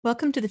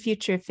Welcome to the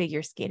future of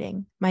figure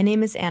skating. My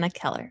name is Anna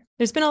Keller.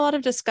 There's been a lot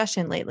of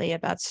discussion lately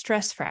about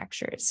stress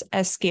fractures,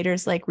 as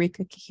skaters like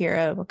Rika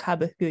Kihira,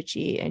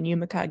 Wakabaguchi, and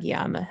Yuma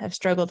Kagiyama have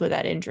struggled with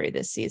that injury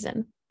this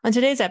season. On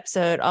today's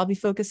episode, I'll be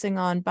focusing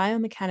on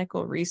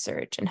biomechanical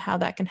research and how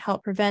that can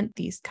help prevent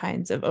these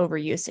kinds of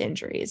overuse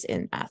injuries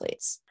in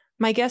athletes.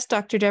 My guest,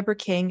 Dr. Deborah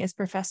King, is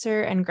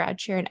professor and grad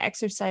chair in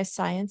exercise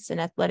science and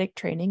athletic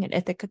training at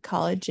Ithaca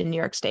College in New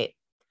York State.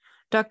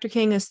 Dr.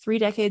 King has 3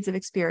 decades of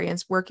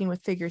experience working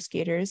with figure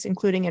skaters,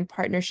 including in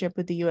partnership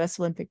with the U.S.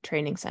 Olympic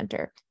Training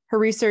Center. Her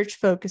research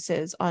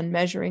focuses on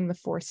measuring the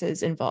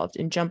forces involved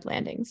in jump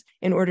landings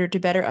in order to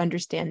better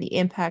understand the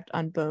impact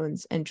on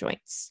bones and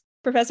joints.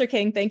 Professor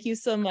King, thank you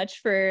so much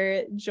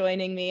for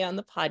joining me on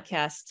the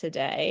podcast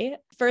today.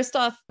 First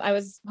off, I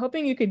was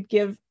hoping you could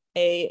give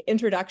an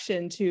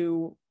introduction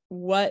to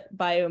what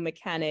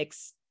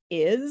biomechanics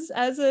is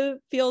as a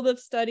field of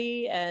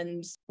study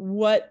and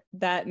what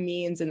that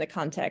means in the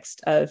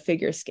context of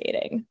figure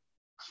skating.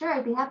 Sure,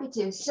 I'd be happy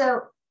to.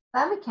 So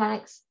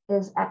biomechanics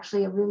is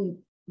actually a really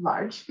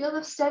large field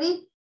of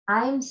study.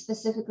 I'm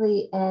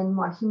specifically in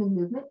more human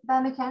movement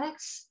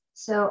biomechanics.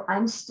 So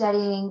I'm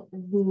studying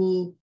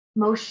the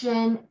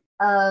motion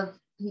of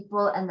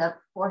people and the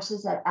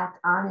forces that act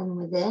on and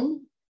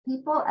within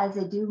people as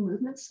they do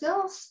movement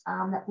skills.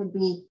 That could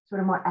be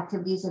sort of more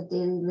activities of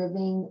daily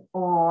living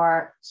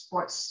or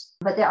sports.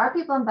 But there are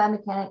people in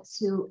biomechanics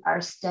who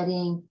are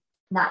studying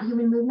not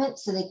human movement.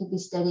 So they could be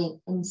studying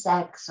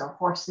insects or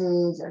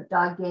horses or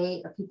dog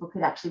gait, or people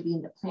could actually be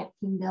in the plant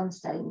kingdom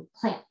studying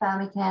plant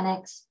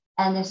biomechanics.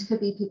 And there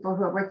could be people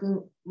who are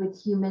working with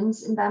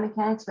humans in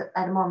biomechanics, but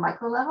at a more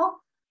micro level,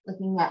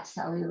 looking at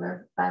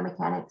cellular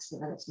biomechanics,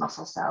 whether it's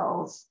muscle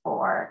cells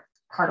or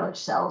cartilage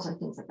cells and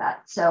things like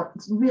that. So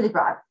it's really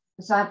broad.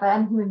 But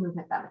I'm human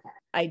movement biomechanics.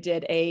 I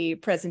did a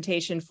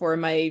presentation for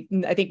my,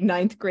 I think,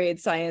 9th grade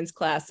science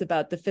class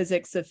about the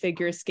physics of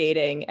figure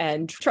skating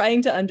and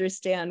trying to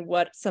understand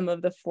what some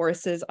of the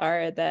forces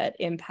are that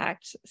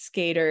impact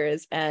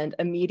skaters, and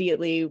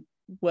immediately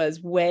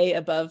was way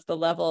above the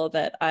level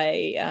that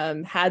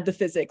I had the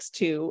physics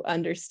to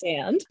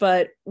understand.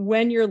 But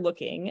when you're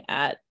looking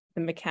at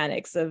the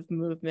mechanics of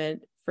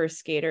movement for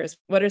skaters,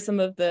 what are some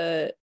of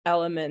the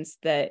elements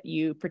that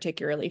you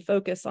particularly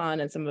focus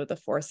on and some of the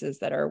forces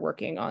that are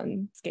working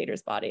on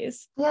skaters'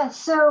 bodies? Yeah,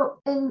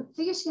 so in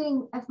figure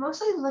skating, I've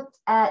mostly looked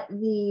at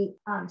the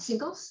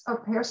singles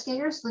or pair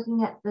skaters,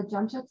 looking at the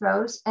jumps or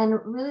throws, and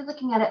really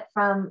looking at it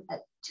from a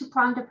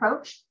 2-pronged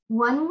approach.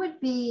 One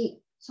would be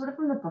sort of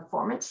from the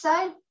performance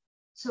side.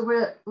 So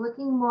we're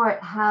looking more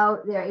at how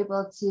they're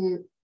able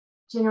to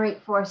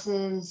generate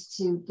forces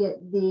to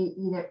get the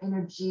either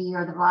energy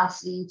or the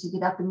velocity to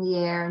get up in the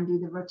air and do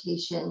the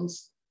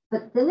rotations.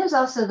 But then there's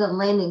also the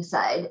landing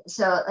side.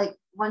 So like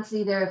once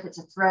either if it's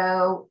a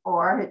throw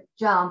or a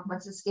jump,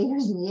 once the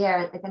skater's in the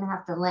air, they're going to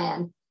have to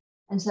land.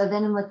 And so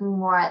then I'm looking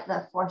more at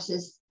the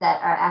forces that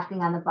are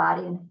acting on the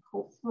body and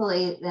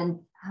hopefully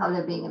then how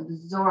they're being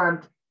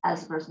absorbed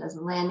as the person is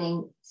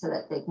landing so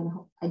that they can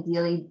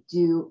ideally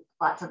do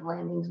lots of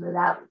landings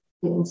without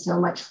getting so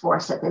much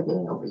force that they're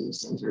getting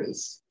overuse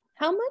injuries.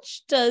 How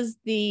much does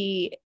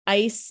the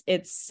ice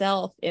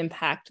itself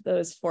impact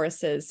those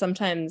forces?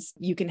 Sometimes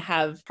you can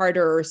have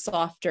harder or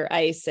softer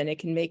ice, and it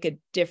can make a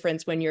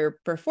difference when you're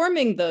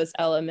performing those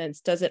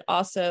elements. Does it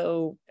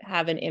also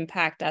have an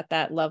impact at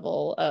that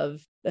level of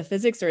the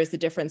physics, or is the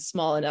difference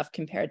small enough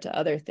compared to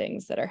other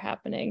things that are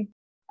happening?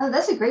 Oh,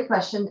 that's a great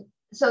question.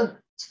 So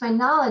to my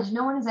knowledge,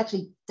 no one has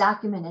actually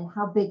documented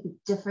how big the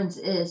difference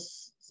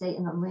is, say,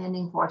 in the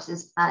landing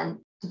forces on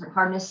different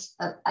hardness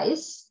of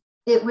ice.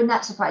 It would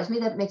not surprise me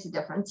that it makes a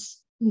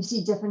difference. You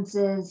see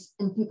differences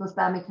in people's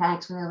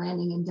biomechanics when they're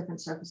landing in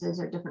different surfaces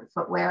or different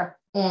footwear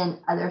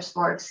in other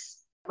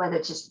sports, whether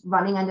it's just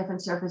running on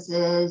different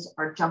surfaces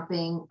or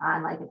jumping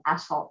on like an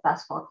asphalt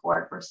basketball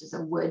court versus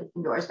a wood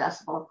indoors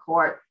basketball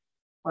court.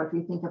 Or if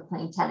you think of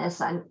playing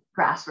tennis on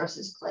grass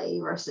versus clay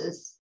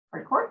versus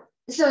hard court.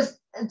 So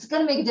it's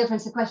going to make a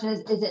difference. The question is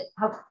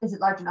it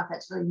large enough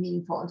that's really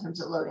meaningful in terms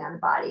of loading on the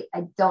body?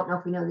 I don't know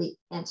if we know the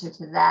answer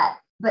to that.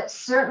 But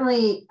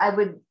certainly I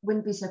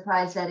wouldn't be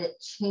surprised that it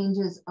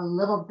changes a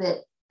little bit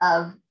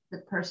of the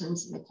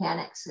person's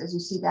mechanics, as you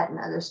see that in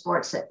other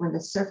sports, that when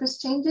the surface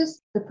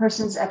changes, the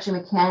person's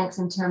actually mechanics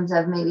in terms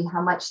of maybe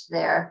how much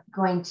they're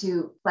going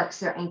to flex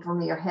their ankle,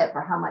 knee, or hip,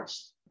 or how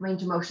much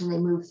range of motion they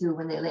move through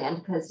when they land.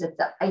 Because if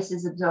the ice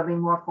is absorbing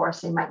more force,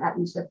 they might not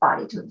use their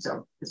body to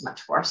absorb as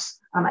much force.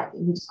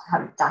 We just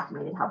haven't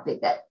documented how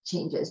big that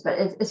changes, but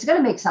it's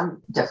going to make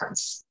some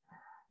difference.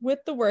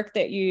 With the work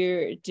that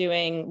you're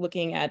doing,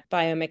 looking at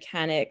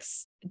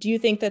biomechanics, do you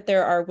think that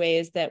there are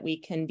ways that we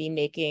can be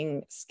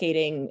making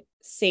skating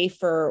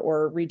safer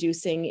or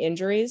reducing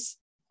injuries?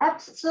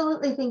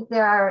 Absolutely think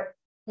there are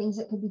things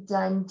that could be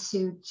done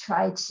to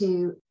try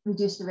to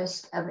reduce the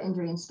risk of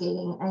injury in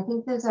skating. And I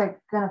think those are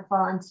going to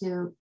fall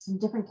into some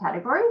different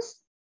categories,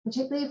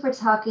 particularly if we're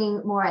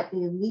talking more at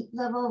the elite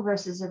level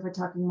versus if we're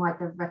talking more at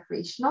the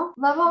recreational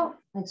level,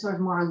 like sort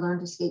of more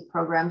learn to skate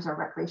programs or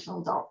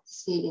recreational adult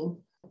skating.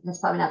 that's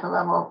probably not the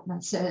level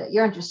necessarily that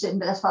you're interested in,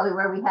 but that's probably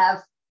where we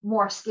have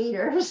more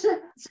skaters. So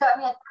I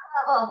mean, at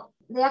that level,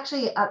 they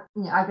actually are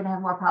going to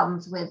have more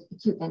problems with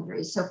acute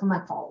injuries. So from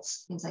like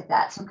falls, things like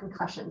that. So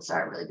concussions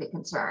are a really big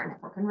concern.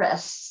 Broken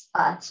wrists,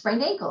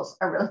 sprained ankles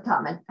are really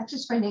common. Actually,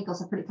 sprained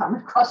ankles are pretty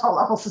common across all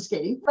levels of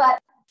skating,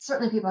 but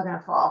certainly people are going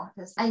to fall.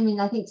 Because I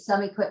mean, I think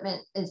some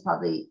equipment is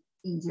probably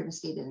easier to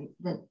skate in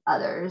than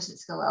others at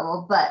skill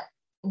level, but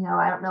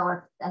I don't know if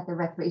at the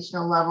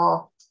recreational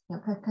level,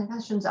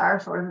 concussions are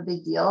sort of a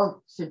big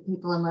deal. Should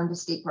people in learn to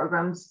skate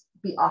programs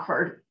be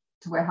offered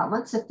to wear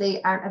helmets if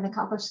they aren't an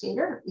accomplished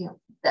skater?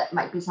 That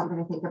might be something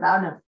to think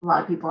about. And if a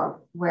lot of people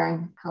are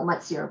wearing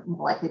helmets, you're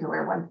more likely to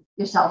wear one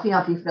yourself,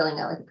 if you're feeling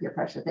it like a peer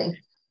pressure thing.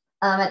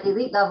 At the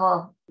elite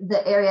level,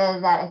 the area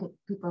that I think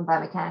people in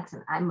biomechanics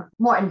and I'm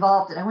more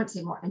involved in, I wouldn't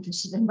say more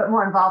interested in, but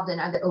more involved in,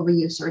 are the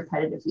overuse or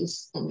repetitive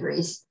use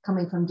injuries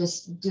coming from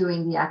just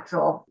doing the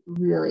actual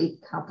really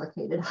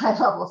complicated high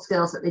level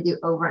skills that they do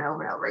over and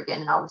over and over again,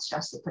 and all the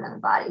stress they put on the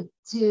body.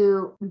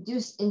 To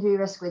reduce injury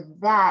risk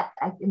with that,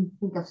 I can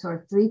think of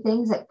sort of three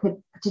things that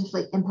could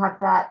potentially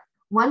impact that.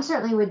 One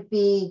certainly would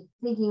be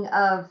thinking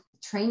of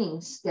training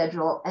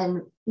schedule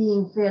and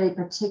being fairly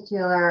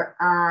particular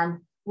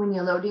on when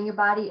you're loading your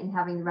body and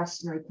having the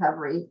rest and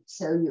recovery,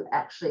 so you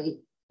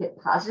actually get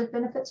positive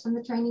benefits from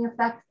the training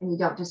effect, and you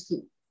don't just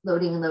keep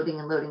loading and loading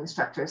and loading the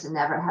structures and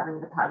never having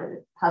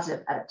the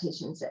positive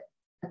adaptations that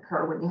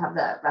occur when you have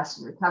the rest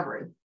and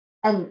recovery.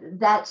 And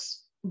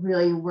that's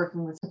really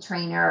working with a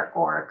trainer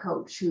or a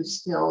coach who's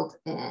skilled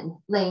in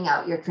laying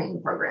out your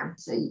training program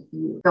so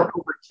you don't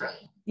overtrain.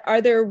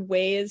 Are there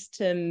ways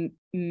to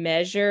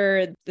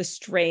measure the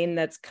strain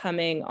that's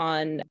coming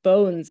on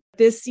bones?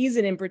 This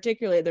season in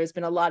particular, there's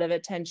been a lot of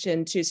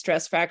attention to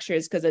stress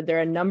fractures because there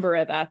are a number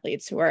of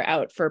athletes who are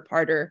out for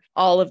part or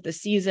all of the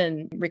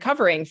season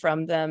recovering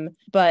from them.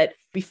 But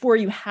before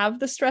you have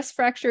the stress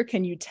fracture,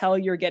 can you tell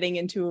you're getting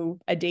into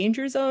a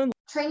danger zone?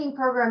 Training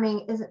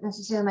programming isn't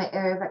necessarily my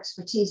area of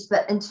expertise,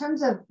 but in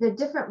terms of the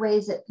different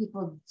ways that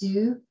people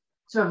do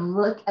sort of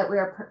look at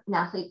where an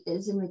athlete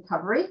is in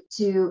recovery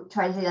to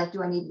try to say, like,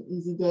 do I need an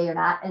easy day or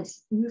not? And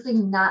it's usually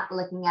not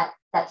looking at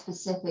that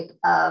specific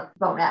of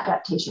bone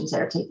adaptations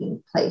that are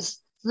taking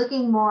place. It's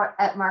looking more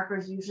at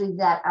markers usually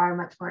that are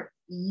much more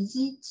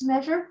easy to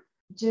measure.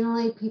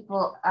 Generally,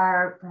 people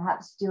are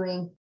perhaps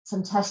doing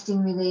some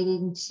testing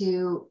relating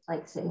to,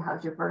 like, say,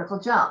 how's your vertical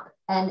jump?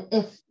 And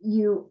if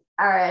you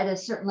are at a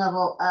certain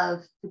level of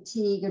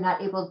fatigue or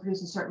not able to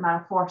produce a certain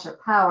amount of force or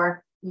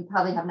power, you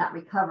probably have not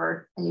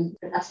recovered and you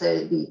don't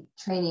necessarily be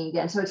training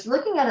again. So it's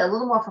looking at it a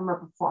little more from a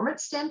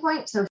performance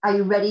standpoint. So are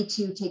you ready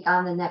to take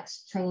on the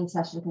next training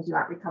session because you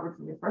aren't recovered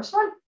from your first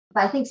one?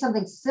 But I think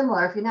something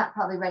similar, if you're not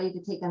probably ready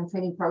to take on a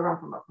training program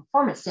from a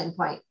performance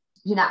standpoint,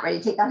 you're not ready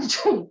to take on a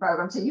training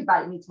program. So your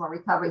body needs more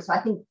recovery. So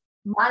I think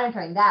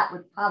monitoring that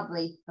would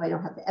probably, though I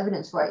don't have the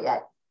evidence for it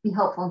yet, be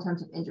helpful in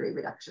terms of injury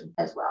reduction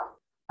as well.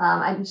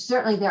 And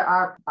certainly there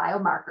are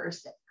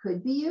biomarkers that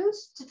could be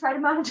used to try to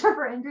monitor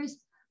for injuries,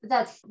 but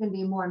that's going to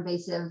be more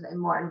invasive and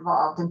more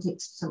involved and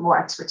takes some more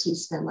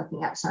expertise than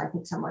looking at, I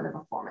think, some more the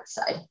performance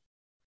side.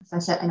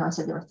 As I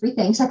said there were three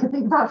things I could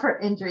think about for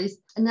injuries.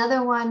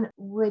 Another one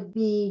would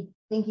be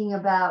thinking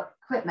about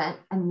equipment.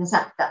 I mean, there's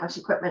not that much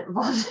equipment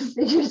involved in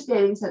figure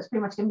skating, so it's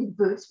pretty much going to be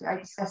boots. We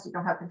already discussed you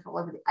don't have control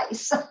over the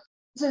ice.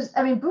 So,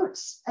 I mean,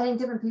 boots, I think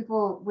different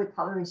people would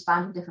probably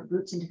respond to different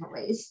boots in different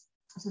ways.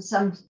 So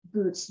some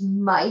boots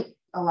might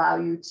allow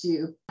you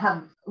to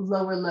have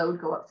lower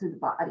load go up through the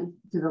body,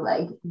 through the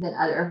leg than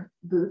other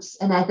boots.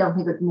 And I don't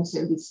think it would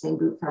necessarily be the same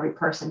boot for every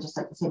person, just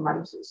like the same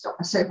running shoes don't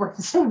necessarily work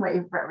the same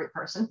way for every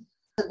person.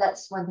 So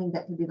that's one thing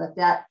that can be looked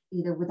at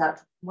either without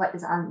what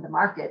is on the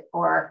market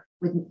or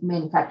with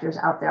manufacturers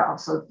out there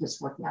also just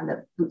working on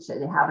the boots that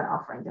they have and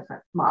offering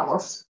different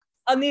models.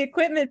 On the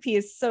equipment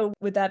piece, so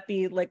would that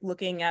be like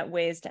looking at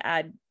ways to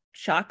add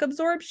shock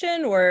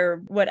absorption,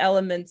 or what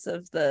elements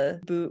of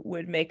the boot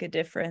would make a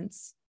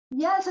difference?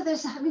 Yeah, so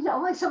there's,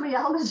 only so many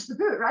elements to the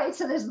boot, right?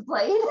 So there's the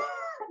blade,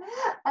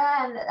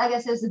 and I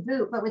guess there's the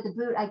boot, but with the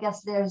boot, I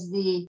guess there's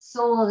the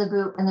sole of the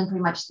boot and then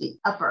pretty much the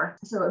upper.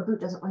 So a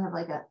boot doesn't want to have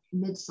like a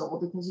midsole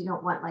because you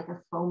don't want like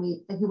a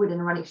foamy, like you would in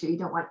a running shoe, you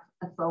don't want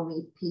a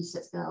foamy piece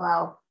that's going to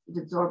allow you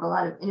to absorb a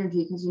lot of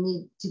energy because you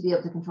need to be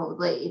able to control the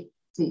blade.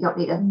 So you don't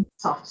need a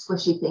soft,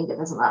 squishy thing that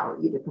doesn't allow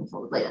you to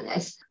control the blade on the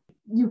ice.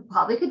 You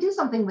probably could do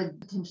something with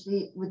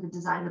potentially with the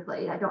design of the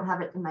blade. I don't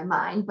have it in my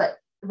mind, but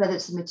whether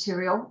it's the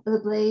material of the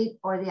blade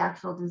or the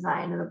actual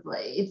design of the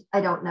blade,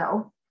 I don't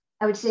know.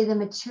 I would say the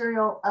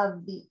material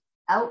of the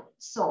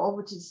outsole,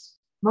 which is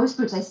most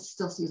boots I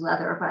still see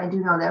leather, but I do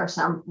know there are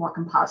some more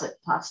composite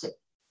plastic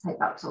type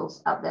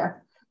outsoles out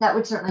there. That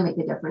would certainly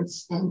make a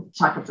difference in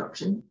shock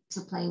absorption.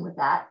 So playing with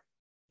that.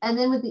 And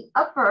then with the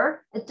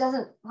upper, it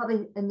doesn't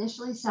probably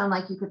initially sound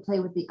like you could play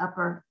with the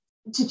upper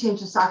to change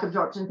the shock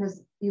absorption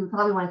because you would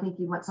probably want to think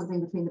you want something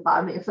between the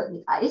bottom of your foot and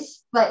the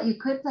ice. But you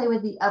could play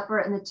with the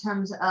upper in the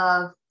terms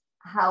of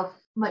how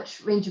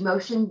much range of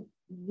motion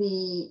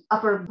the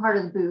upper part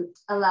of the boot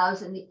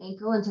allows in the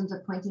ankle in terms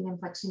of pointing and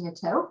flexing your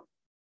toe.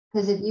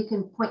 Because if you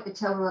can point the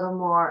toe a little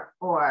more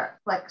or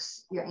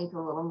flex your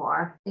ankle a little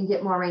more and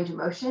get more range of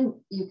motion,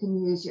 you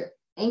can use your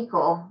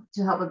ankle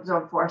to help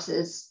absorb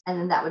forces, and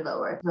then that would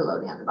lower the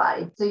loading on the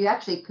body. So you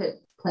actually could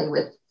play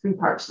with three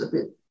parts of the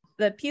boot.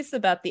 The piece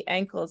about the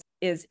ankles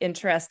is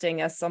interesting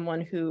as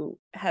someone who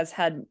has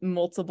had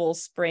multiple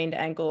sprained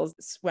ankles.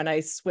 When I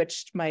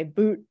switched my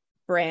boot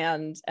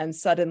brand and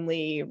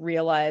suddenly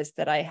realized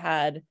that I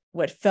had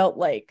what felt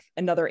like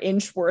another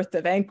inch worth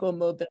of ankle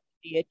mobility,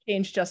 it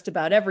changed just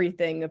about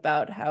everything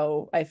about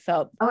how I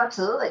felt. Oh,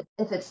 absolutely.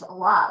 If it's a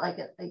lot, like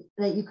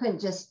that, you couldn't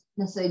just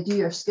necessarily do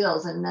your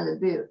skills in another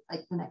boot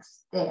like the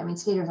next day. I mean,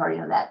 skaters already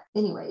know that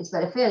anyways,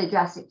 but a fairly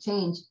drastic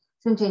change is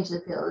going to change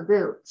the feel of the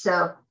boot.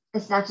 So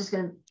it's not just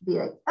going to be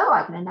like, oh,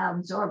 I can now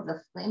absorb the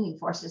landing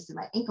forces to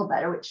my ankle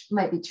better, which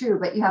might be true,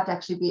 but you have to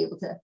actually be able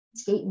to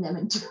skate in them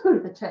and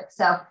do the trick.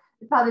 So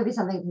it'd probably be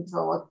something that takes a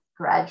little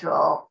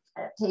gradual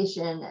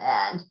adaptation,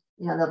 and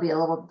there'll be a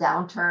little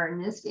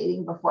downturn in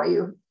skating before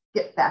you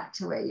get back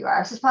to where you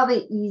are. So it's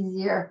probably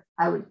easier,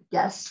 I would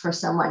guess, for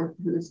someone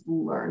who's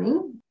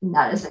learning,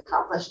 not as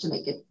accomplished, to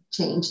make a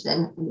change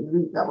than an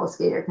elite level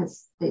skater,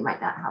 because they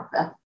might not have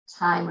the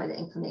time or the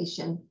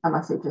inclination,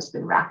 unless they've just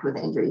been racked with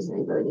injuries and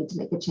they really need to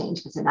make a change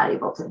because they're not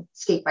able to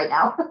skate right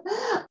now.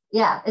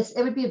 Yeah,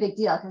 it would be a big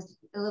deal, because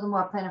a little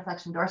more plantar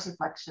flexion,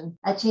 dorsiflexion,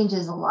 that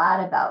changes a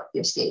lot about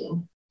your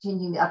skating.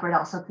 Changing the upward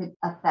also could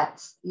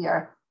affect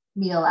your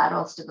medial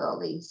lateral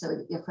stability, so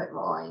that your foot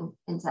rolling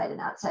inside and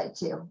outside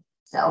too.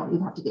 So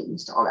you'd have to get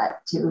used to all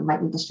that too. You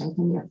might need to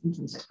strengthen your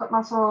intrinsic foot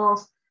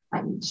muscles,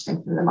 might need to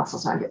strengthen the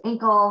muscles around your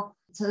ankle.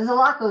 So there's a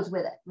lot goes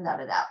with it,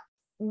 without a doubt.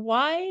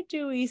 Why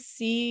do we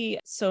see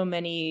so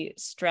many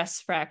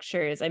stress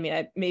fractures? I mean,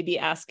 I may be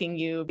asking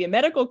you a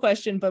medical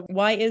question, but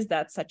why is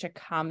that such a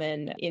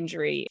common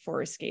injury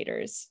for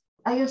skaters?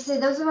 I would say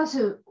those of us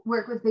who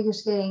work with figure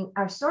skating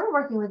are sort of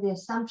working with the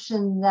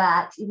assumption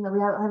that, even though we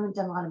haven't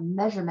done a lot of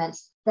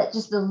measurements, that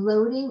just the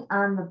loading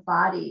on the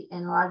body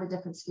and a lot of the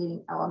different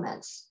skating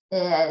elements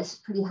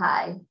is pretty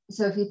high.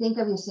 So if you think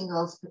of your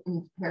singles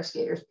and pair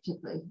skaters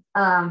particularly,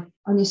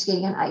 when you're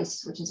skating on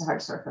ice, which is a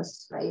hard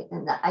surface, right?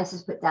 And the ice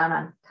is put down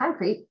on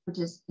concrete, which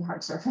is a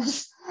hard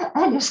surface,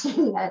 and you're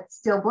skating a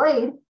steel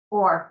blade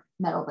or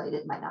metal blade,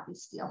 it might not be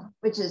steel,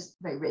 which is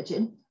very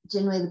rigid.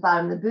 Generally, the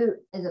bottom of the boot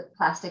is a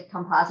plastic,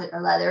 composite,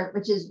 or leather,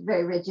 which is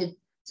very rigid.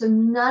 So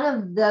none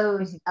of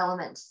those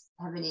elements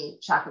have any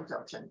shock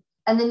absorption.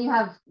 And then you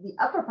have the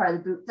upper part of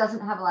the boot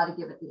doesn't have a lot of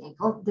give at the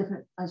ankle.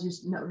 Different, as you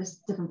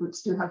noticed, different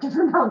boots do have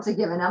different amounts of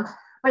give in them,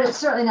 but it's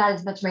certainly not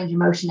as much range of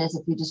motion as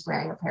if you're just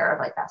wearing a pair of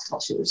like basketball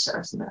shoes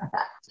or something like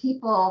that.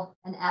 People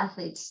and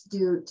athletes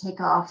do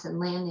takeoffs and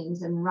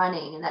landings and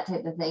running and that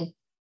type of thing.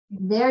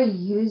 They're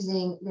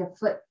using their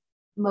foot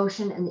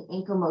motion and the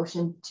ankle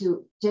motion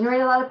to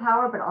generate a lot of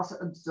power, but also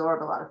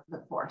absorb a lot of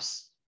the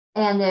force.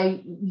 And they're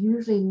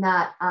usually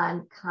not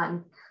on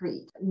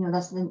concrete.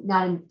 That's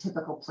not a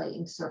typical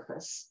playing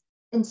surface.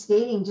 In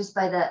skating, just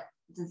by the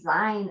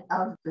design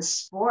of the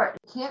sport,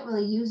 you can't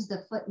really use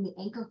the foot and the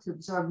ankle to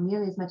absorb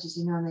nearly as much as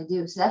you normally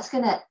do. So that's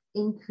going to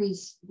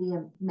increase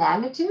the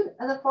magnitude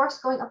of the force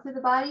going up through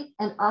the body,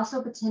 and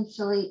also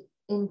potentially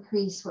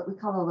increase what we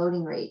call the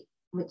loading rate,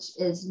 which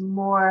is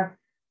more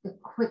the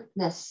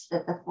quickness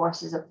that the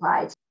force is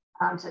applied.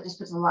 So it just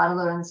puts a lot of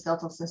load on the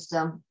skeletal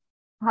system.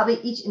 Probably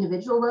each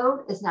individual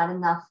load is not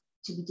enough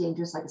to be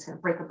dangerous, like it's going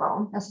to break a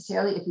bone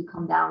necessarily if you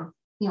come down,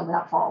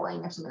 without falling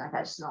or something like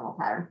that, just a normal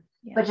pattern.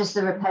 Yeah. But just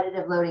the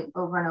repetitive loading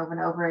over and over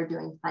and over,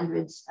 doing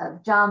hundreds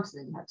of jumps,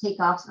 and then you have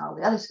takeoffs and all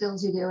the other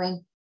skills you're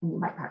doing, and you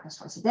might practice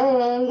twice a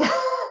day.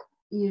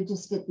 You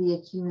just get the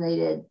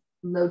accumulated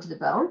load to the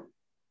bone,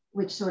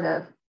 which sort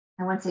of,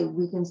 I want to say,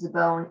 weakens the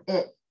bone.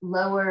 It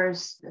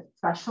lowers the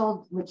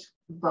threshold, which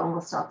the bone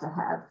will start to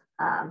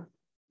have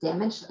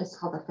damage. It's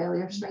called the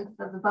failure strength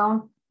of the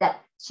bone.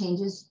 That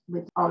changes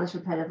with all this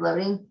repetitive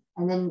loading.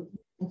 And then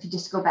if you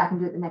just go back and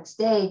do it the next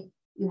day,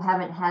 you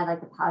haven't had like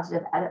the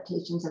positive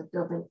adaptations of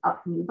building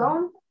up new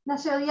bone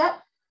necessarily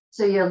yet.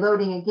 So you're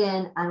loading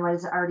again on what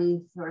is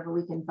already sort of a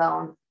weakened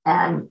bone,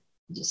 and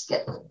you just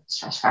get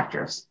stress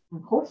fractures.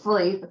 And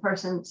hopefully the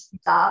person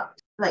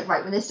stopped like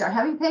right when they start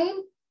having pain,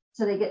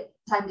 so they get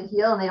time to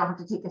heal and they don't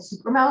have to take a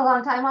super amount of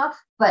long time off.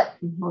 But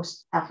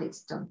most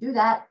athletes don't do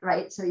that,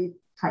 right? So you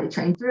try to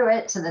train through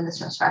it. So then the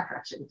stress factor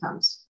actually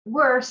becomes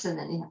worse, and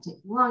then you have to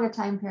take a longer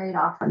time period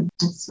off, and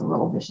it's a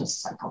little vicious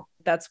cycle.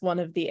 That's one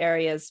of the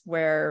areas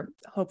where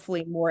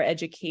hopefully more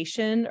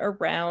education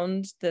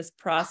around this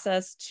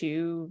process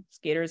to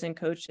skaters and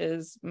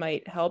coaches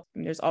might help. I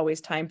mean, there's always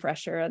time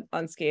pressure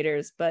on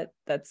skaters, but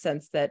that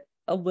sense that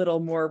a little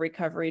more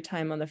recovery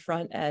time on the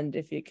front end,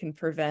 if you can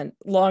prevent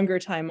longer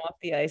time off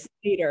the ice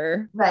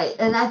later. Right.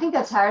 And I think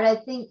that's hard. I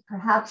think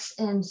perhaps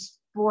in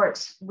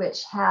sports,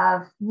 which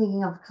have,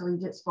 thinking of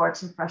collegiate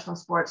sports and professional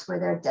sports, where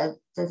they're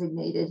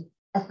designated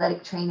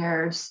athletic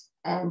trainers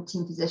and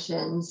team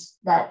physicians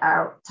that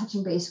are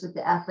touching base with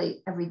the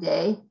athlete every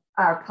day,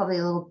 are probably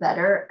a little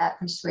better at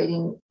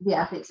persuading the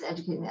athletes and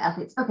educating the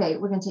athletes. Okay,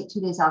 we're going to take 2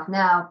 days off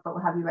now, but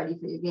we'll have you ready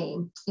for your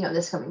game,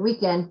 this coming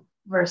weekend.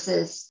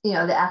 versus, the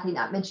athlete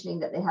not mentioning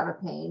that they have a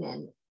pain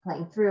and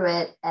playing through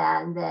it,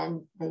 and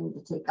then they need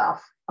to take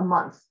off a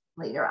month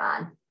later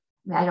on. I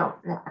mean, I don't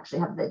actually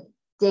have the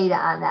data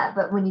on that,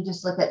 but when you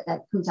just look at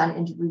that, who's on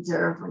injured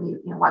reserve, when you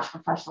watch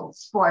professional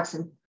sports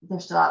and they're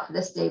still out for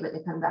this day, but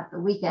they come back the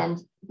weekend,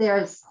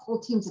 there's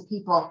whole teams of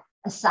people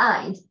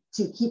assigned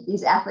to keep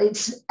these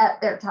athletes at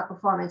their top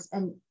performance,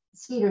 and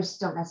skaters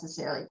don't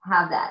necessarily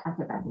have that at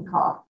their beck and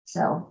call.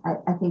 So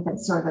I think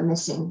that's sort of a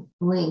missing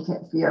link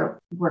if you're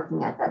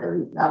working at that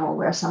elite level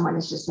where someone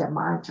is just there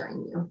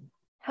monitoring you.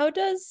 How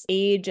does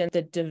age and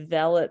the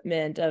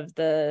development of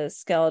the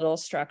skeletal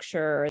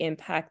structure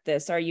impact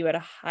this? Are you at a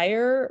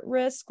higher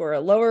risk or a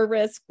lower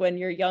risk when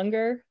you're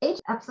younger? Age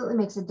absolutely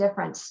makes a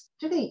difference.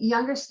 Particularly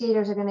younger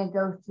skaters are going to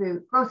go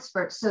through growth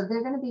spurts, so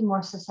they're going to be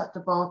more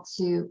susceptible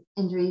to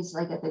injuries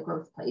like at the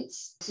growth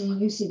plates. So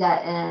you see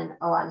that in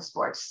a lot of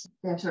sports.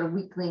 There are sort of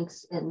weak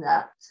links in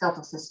the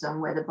skeletal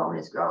system where the bone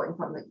is growing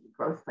from the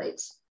growth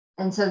plates.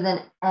 And so then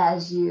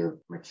as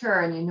you mature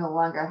and you're no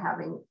longer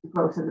having the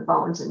growth of the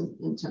bones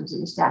in terms of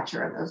your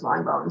stature of those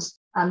long bones,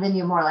 then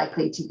you're more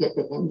likely to get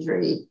the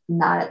injury,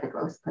 not at the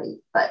growth plate,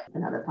 but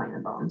another point in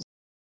the bones.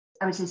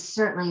 I would say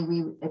certainly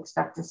we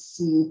expect to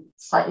see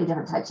slightly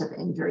different types of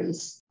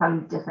injuries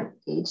from different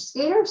age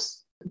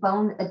skaters.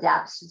 Bone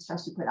adapts to the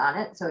stress you put on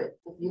it. So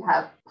if you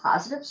have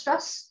positive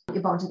stress,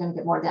 your bones are going to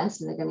get more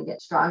dense and they're going to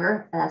get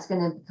stronger. And that's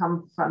going to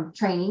come from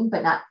training,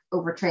 but not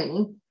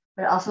overtraining.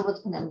 But it also will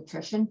depend on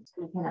nutrition, it's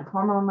going to depend on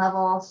hormone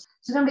levels.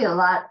 So there's going to be a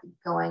lot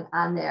going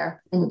on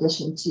there in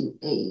addition to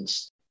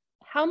age.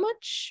 How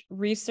much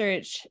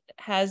research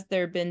has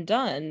there been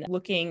done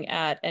looking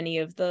at any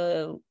of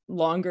the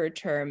longer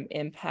term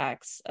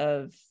impacts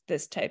of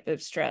this type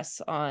of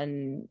stress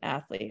on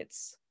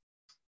athletes?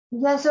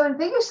 Yeah, so in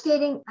figure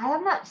skating, I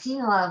have not seen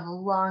a lot of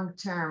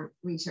long-term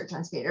research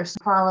on skaters,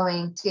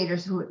 following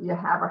skaters who either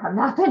have or have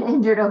not been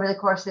injured over the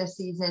course of their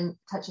season,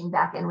 touching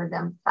back in with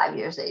them 5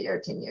 years later,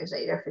 10 years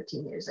later,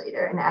 15 years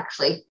later, and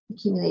actually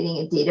accumulating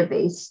a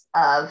database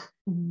of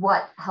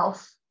what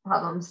health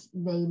problems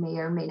they may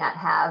or may not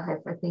have.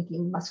 If we're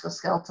thinking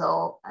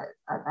musculoskeletal,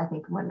 I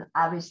think one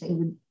obvious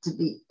thing to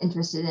be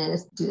interested in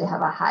is, do they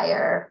have a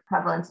higher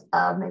prevalence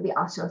of maybe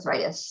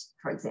osteoarthritis,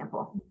 for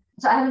example?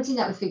 So I haven't seen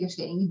that with figure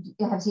skating.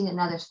 You have seen it in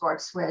other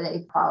sports where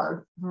they followed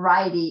a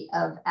variety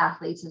of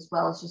athletes as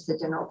well as just the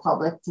general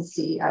public to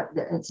see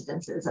their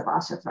incidences of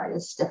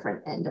osteoarthritis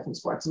different in different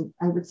sports. And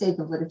I would say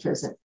the literature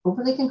isn't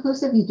overly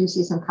conclusive. You do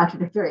see some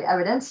contradictory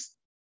evidence.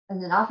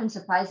 And then often,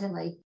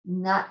 surprisingly,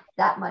 not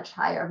that much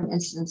higher of an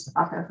incidence of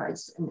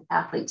osteoarthritis in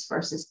athletes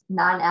versus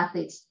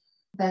non-athletes.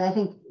 But I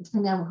think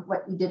depending on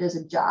what you did as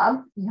a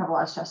job, you have a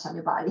lot of stress on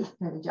your body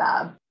in a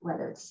job,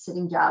 whether it's a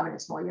sitting job and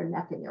it's more your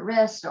neck and your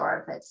wrist,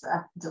 or if it's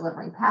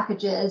delivering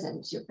packages and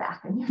it's your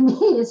back and your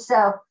knees.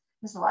 So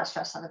there's a lot of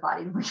stress on the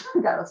body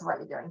regardless of what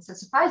you're doing. So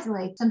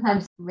surprisingly,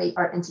 sometimes rate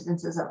or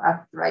incidences of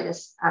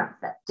arthritis aren't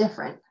that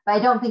different. But I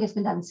don't think it's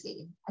been done in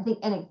skating. I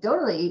think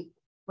anecdotally,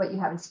 what you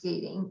have in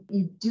skating,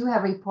 you do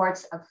have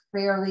reports of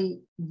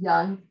fairly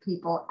young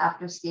people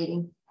after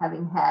skating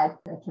having had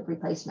hip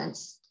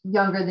replacements,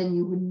 younger than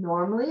you would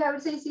normally, I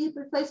would say, see hip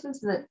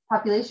replacements in the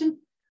population.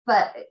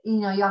 But,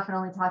 you're often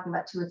only talking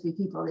about 2 or 3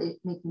 people that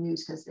make the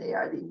news because they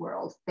are the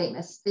world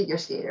famous figure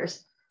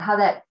skaters. How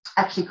that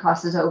actually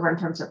crosses over in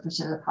terms of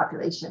percent of the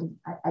population,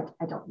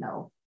 I don't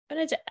know. I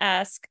wanted to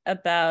ask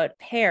about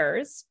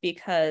pairs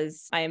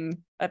because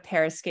I'm a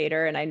pair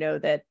skater, and I know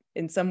that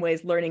in some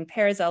ways learning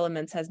pairs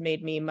elements has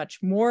made me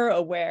much more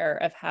aware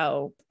of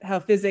how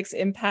physics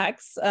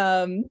impacts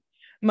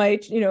my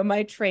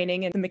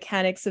training and the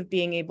mechanics of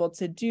being able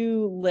to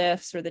do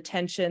lifts or the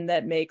tension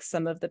that makes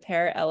some of the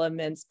pair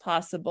elements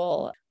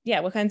possible.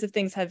 Yeah, what kinds of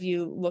things have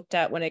you looked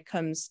at when it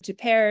comes to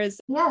pairs?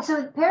 Yeah, so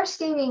with pair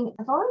skating,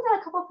 I've only done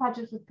a couple of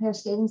projects with pair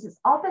skating.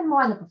 It's all been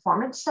more on the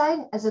performance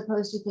side as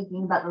opposed to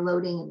thinking about the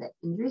loading and the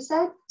injury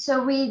side.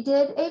 So we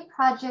did a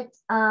project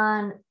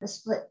on the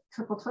split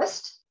triple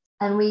twist,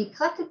 and we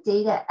collected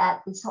data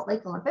at the Salt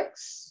Lake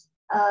Olympics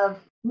of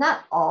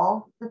not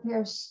all the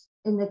pairs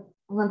in the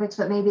Olympics,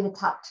 but maybe the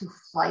top 2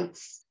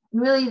 flights,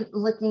 really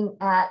looking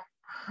at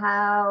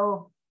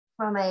how,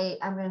 from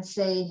I'm going to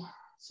say,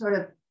 sort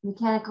of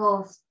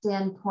mechanical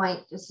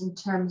standpoint, just in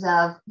terms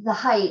of the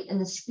height and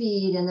the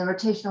speed and the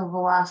rotational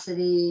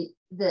velocity,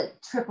 the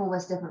triple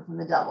was different from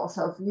the double.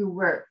 So if you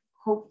were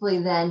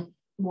hopefully then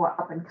more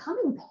up and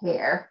coming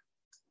pair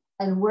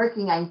and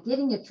working on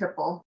getting a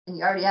triple and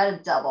you already had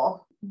a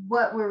double,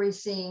 what were we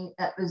seeing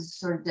that was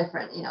sort of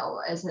different?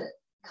 Is it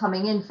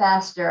coming in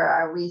faster?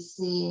 Are we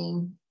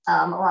seeing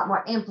a lot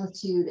more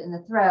amplitude in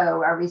the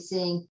throw? Are we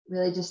seeing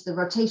really just the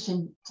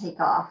rotation take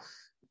off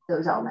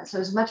those elements? So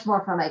it's much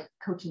more from a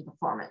coaching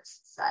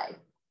performance side.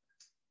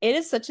 It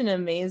is such an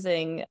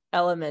amazing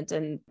element.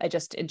 And I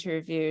just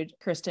interviewed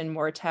Kirsten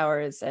Moore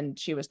Towers, and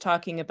she was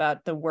talking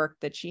about the work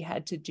that she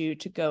had to do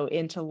to go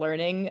into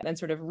learning and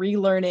sort of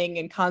relearning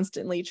and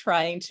constantly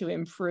trying to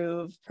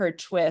improve her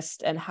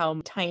twist, and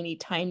how tiny,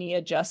 tiny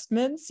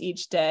adjustments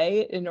each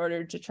day in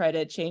order to try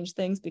to change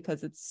things,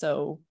 because it's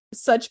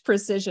such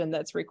precision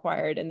that's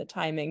required in the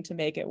timing to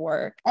make it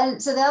work.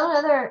 And so the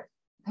other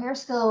pair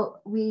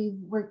skill we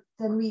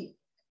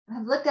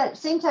have looked at,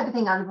 same type of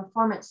thing on the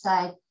performance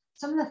side.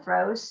 Some of the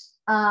throws,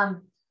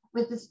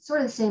 with this sort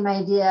of the same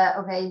idea.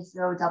 Okay,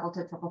 so double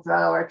to triple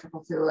throw, or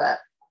triple to a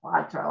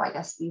quad throw, I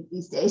guess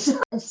these days.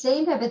 The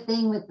same type of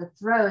thing with the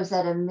throws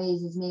that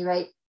amazes me,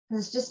 right?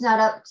 Because it's just not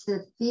up to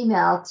the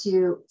female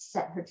to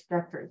set her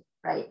trajectory,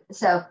 right?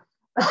 So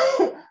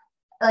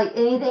like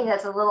anything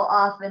that's a little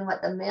off in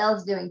what the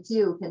male's doing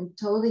too can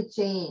totally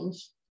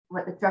change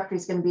what the trajectory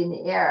is going to be in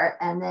the air.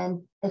 And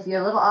then if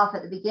you're a little off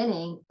at the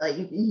beginning, like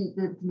you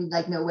can be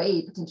like no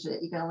way potentially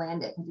that you're going to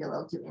land it because you're a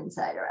little too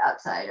inside or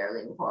outside or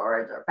leaning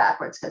forwards or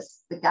backwards,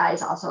 because the guy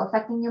is also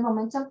affecting your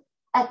momentum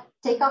at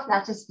takeoff,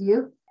 not just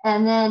you.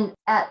 And then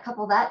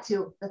couple that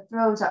to the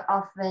throws are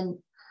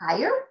often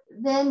higher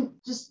than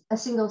just a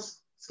single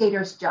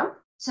skater's jump.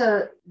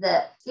 So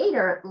the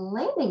skater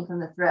landing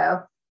from the throw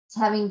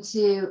is having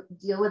to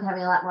deal with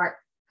having a lot more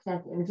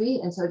kinetic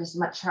energy, and so just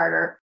much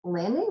harder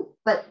landing.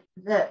 But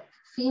the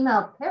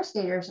female pair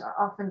skaters are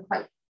often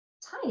quite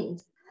tiny.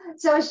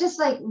 So it's just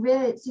like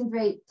really, it seems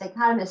very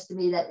dichotomous to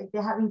me that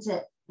they're having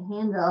to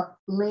handle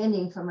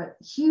landing from a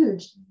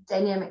huge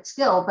dynamic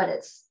skill, but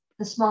it's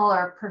the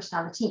smaller person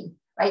on the team,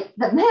 right?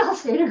 The male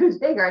skater who's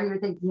bigger, and you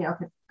would think,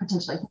 could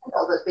potentially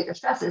handle those bigger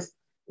stresses,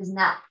 is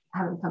not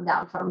having come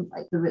down from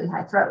like the really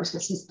high throws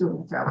because he's doing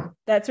the throwing.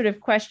 That sort of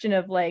question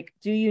of like,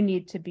 do you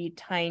need to be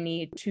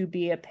tiny to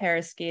be a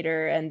pair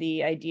skater? And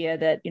the idea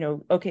that,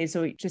 okay,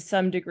 so to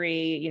some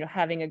degree,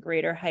 having a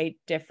greater height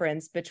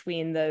difference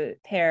between the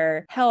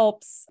pair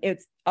helps.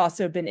 It's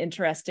also been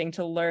interesting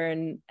to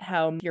learn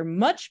how you're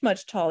much,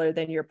 much taller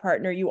than your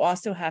partner. You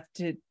also have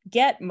to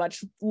get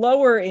much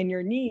lower in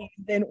your knees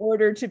in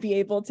order to be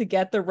able to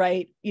get the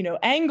right,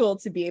 angle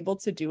to be able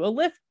to do a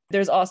lift.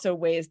 There's also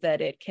ways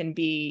that it can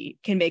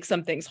make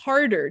some things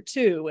harder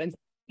too. And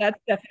that's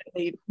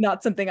definitely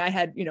not something I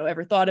had,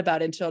 ever thought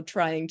about until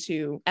trying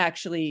to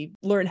actually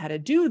learn how to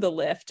do the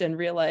lift and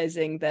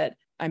realizing that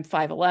I'm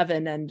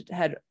 5'11" and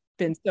had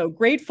been so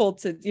grateful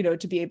to,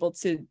 to be able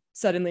to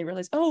suddenly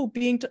realize, oh,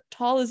 being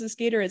tall as a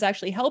skater is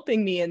actually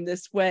helping me in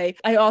this way.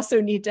 I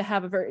also need to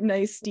have a very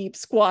nice deep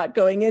squat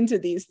going into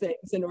these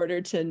things in order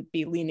to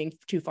be leaning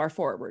too far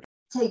forward.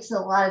 It takes a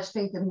lot of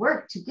strength and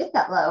work to get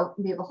that low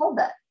and be able to hold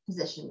that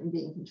position and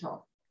be in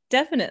control.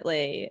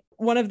 Definitely.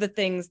 One of the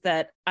things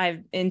that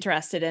I'm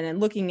interested in and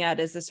looking at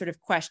is this sort of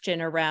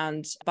question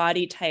around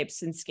body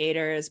types and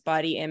skaters,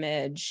 body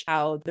image,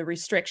 how the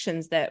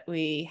restrictions that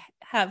we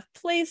have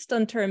placed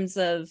in terms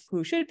of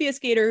who should be a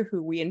skater,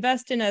 who we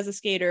invest in as a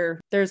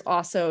skater. There's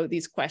also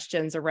these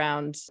questions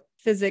around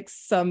physics,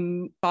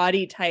 some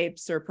body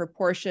types or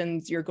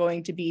proportions, you're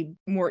going to be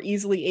more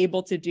easily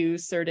able to do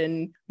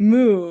certain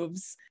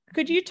moves.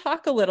 Could you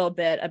talk a little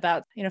bit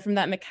about, from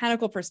that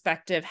mechanical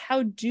perspective,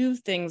 how do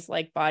things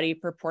like body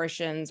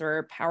proportions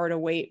or power to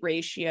weight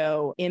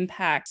ratio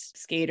impact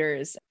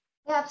skaters?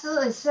 Yeah,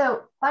 absolutely.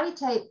 So body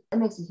type, it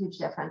makes a huge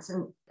difference.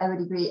 And I would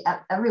agree,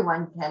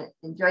 everyone can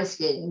enjoy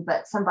skating,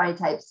 but some body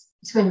types,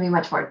 it's going to be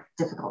much more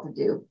difficult to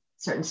do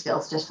certain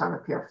skills just from a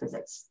pure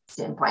physics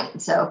standpoint.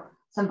 And so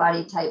some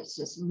body types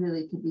just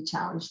really could be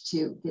challenged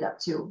to get up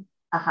to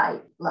a high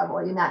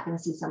level. You're not going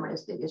to see someone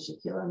as big as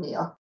Shaquille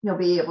O'Neal,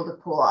 be able to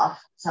pull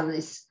off some of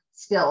these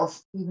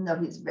skills, even though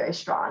he's a very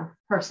strong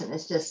person.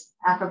 It's just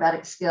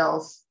acrobatic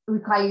skills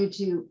require you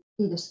to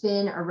either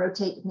spin or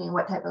rotate, depending on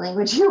what type of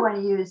language you want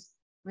to use,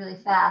 really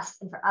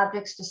fast, and for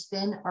objects to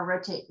spin or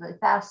rotate really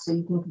fast so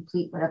you can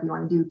complete whatever you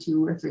want to do,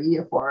 2 or 3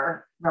 or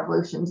 4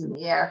 revolutions in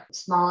the air.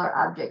 Smaller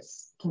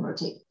objects can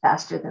rotate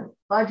faster than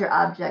larger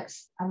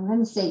objects. I'm going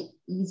to say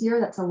easier.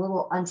 That's a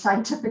little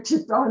unscientific to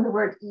throw in the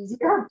word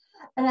easier.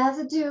 And it has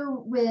to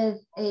do with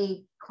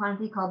a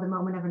quantity called the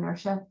moment of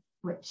inertia,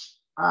 which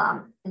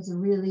is a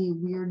really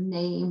weird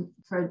name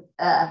for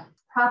a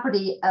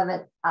property of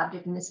an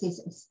object, in this case,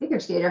 a figure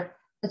skater.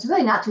 It's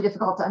really not too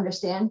difficult to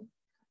understand.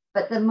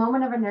 But the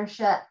moment of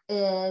inertia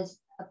is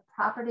a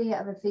property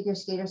of a figure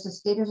skater. So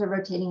skaters are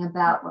rotating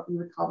about what we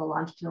would call the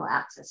longitudinal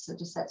axis. So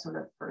just that sort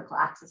of vertical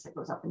axis that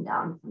goes up and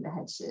down from the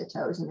head to the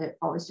toes, and they're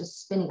always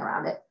just spinning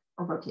around it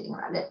or rotating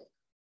around it.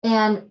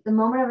 And the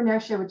moment of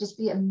inertia would just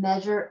be a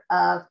measure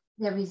of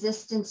their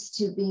resistance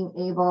to being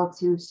able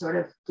to sort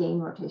of gain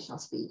rotational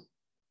speed.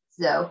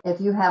 So if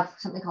you have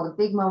something called a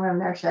big moment of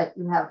inertia,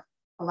 you have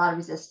a lot of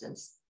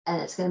resistance,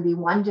 and it's going to be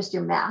one, just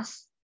your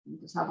mass. You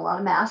just have a lot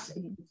of mass.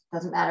 It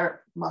doesn't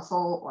matter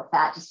muscle or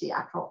fat, just the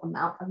actual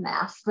amount of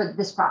mass for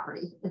this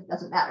property. It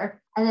doesn't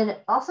matter. And then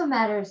it also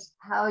matters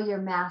how your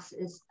mass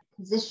is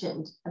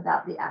positioned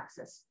about the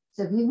axis.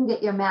 So if you can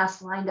get your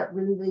mass lined up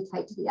really, really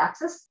tight to the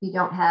axis, you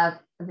don't have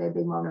a very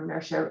big moment of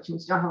inertia, which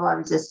means you don't have a lot of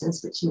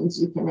resistance, which means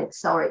you can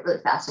accelerate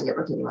really fast and get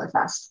rotating really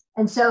fast.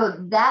 And so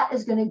that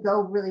is going to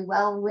go really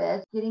well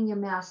with getting your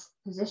mass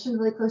positioned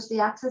really close to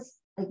the axis,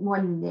 like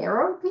more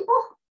narrow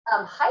people.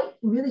 Height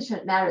really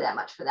shouldn't matter that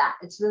much for that.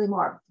 It's really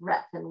more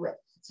breadth and width.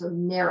 So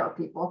narrow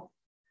people.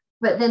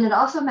 But then it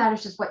also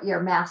matters just what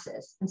your mass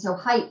is. And so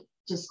height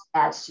just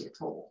adds to your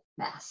total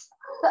mass.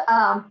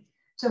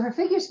 So for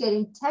figure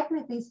skating,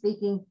 technically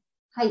speaking,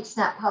 height's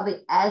not probably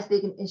as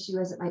big an issue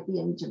as it might be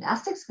in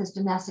gymnastics, because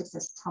gymnastics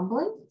has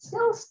tumbling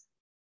skills.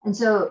 And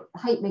so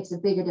height makes a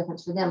bigger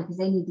difference for them because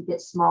they need to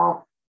get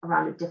small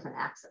around a different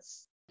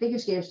axis. Figure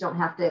skaters don't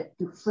have to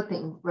do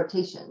flipping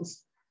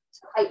rotations.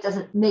 So height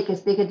doesn't make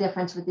as big a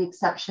difference, with the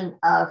exception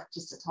of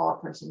just a taller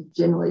person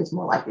generally is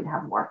more likely to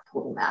have more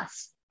total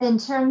mass. In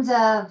terms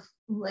of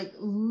like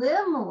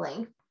limb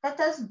length, that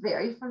does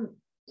vary from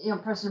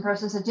person to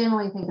person. So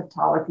generally think of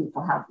taller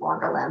people have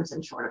longer limbs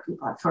and shorter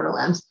people have shorter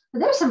limbs. But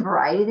there's some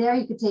variety there.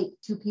 You could take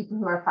two people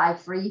who are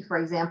 5'3", for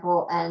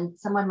example, and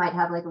someone might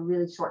have like a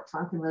really short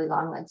trunk and really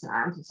long legs and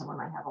arms, and someone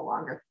might have a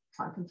longer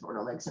trunk and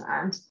shorter legs and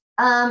arms.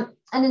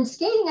 And in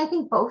skating, I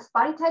think both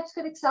body types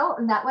could excel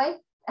in that way.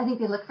 I think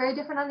they look very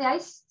different on the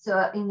ice.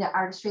 So in the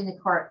artistry and the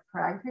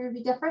choreography would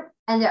be different.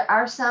 And there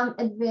are some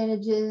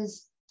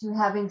advantages to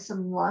having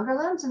some longer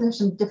limbs, and there's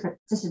some different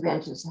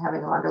disadvantages to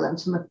having longer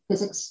limbs from a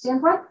physics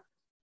standpoint.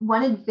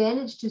 One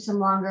advantage to some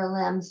longer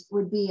limbs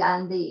would be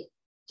on the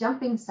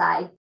jumping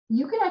side.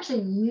 You can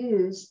actually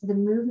use the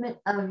movement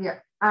of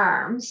your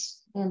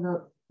arms and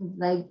the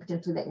leg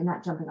potentially that you're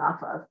not jumping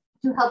off of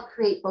to help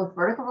create both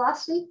vertical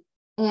velocity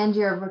and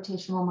your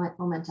rotational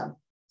momentum.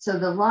 So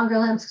the longer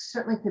limbs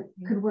certainly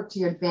could work to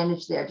your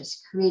advantage there,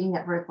 just creating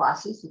that vertical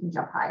velocity so you can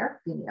jump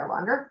higher, being there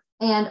longer,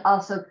 and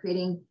also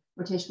creating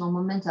rotational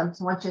momentum.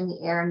 So once you're in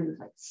the air and you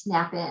like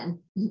snap in,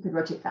 you could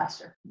rotate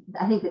faster.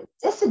 I think the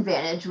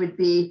disadvantage would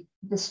be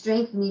the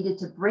strength needed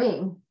to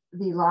bring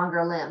the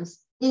longer limbs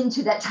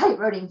into that tight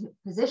rotating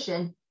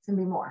position is going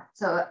to be more.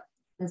 So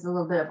there's a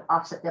little bit of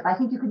offset there, but I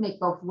think you could make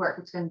both work.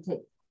 It's going to take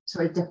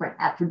sort of different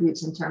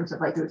attributes in terms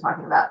of, like we were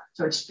talking about,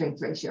 sort of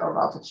strength ratio or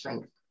relative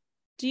strength.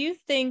 Do you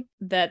think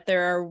that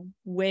there are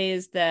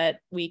ways that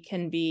we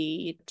can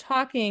be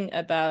talking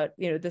about,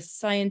 the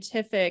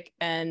scientific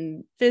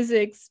and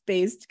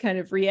physics-based kind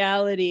of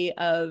reality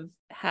of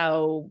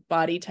how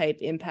body type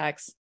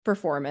impacts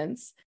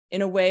performance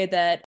in a way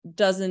that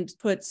doesn't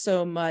put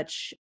so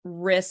much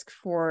risk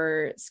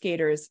for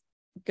skaters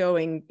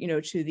going,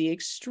 to the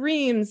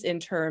extremes in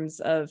terms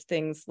of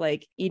things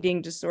like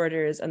eating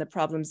disorders and the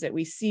problems that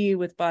we see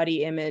with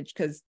body image,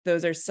 because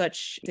those are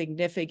such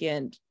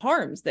significant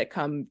harms that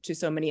come to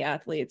so many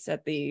athletes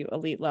at the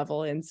elite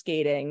level in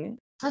skating?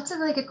 That's a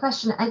really good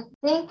question. I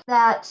think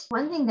that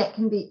one thing that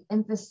can be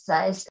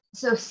emphasized,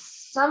 so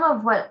some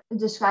of what I'm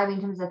describing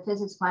in terms of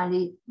physics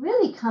quantity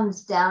really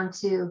comes down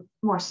to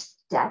more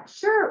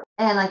stature.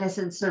 And like I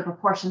said, sort of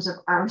proportions of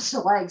arms to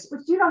legs,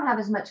 which you don't have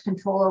as much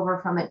control over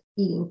from an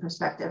eating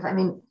perspective. I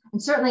mean,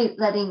 and certainly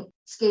letting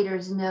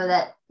skaters know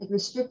that like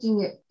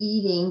restricting your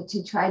eating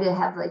to try to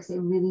have like say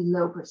really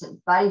low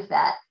percent body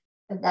fat,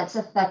 if that's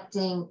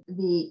affecting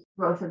the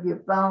growth of your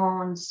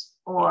bones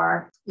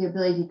or the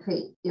ability to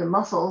create your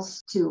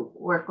muscles to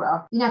work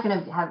well, you're not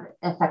going to have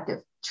effective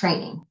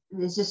training.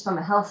 It's just from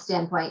a health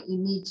standpoint, you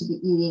need to be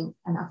eating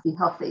enough to be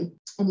healthy.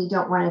 And you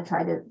don't want to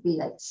try to be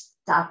like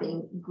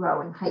stopping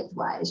growing height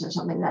wise or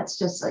something that's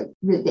just like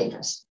really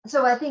dangerous.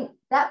 So I think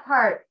that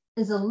part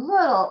is a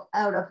little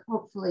out of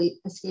hopefully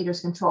a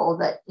skater's control,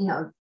 that,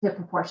 the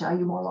proportion, are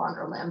you more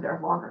longer limbed or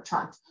longer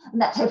trunked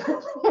and that type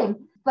of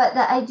thing. But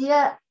the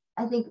idea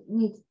I think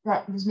needs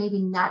that is maybe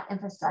not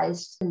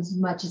emphasized as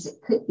much as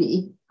it could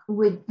be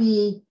would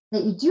be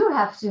that you do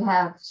have to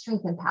have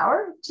strength and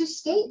power to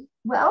skate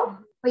well,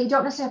 but you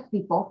don't necessarily have to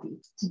be bulky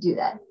to do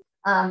that.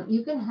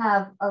 You can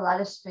have a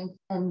lot of strength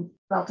and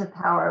relative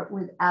power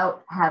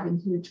without having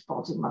huge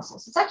bulging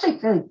muscles. It's actually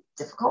fairly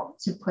difficult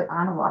to put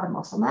on a lot of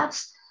muscle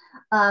mass.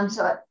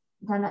 So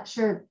I'm not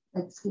sure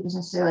that skaters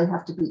necessarily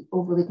have to be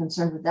overly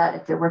concerned with that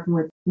if they're working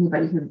with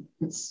anybody who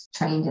is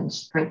trained and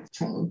strength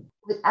trained.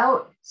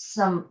 Without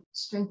some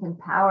strength and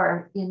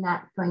power, you're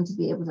not going to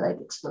be able to like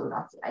explode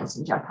off the ice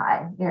and jump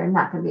high. You're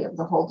not going to be able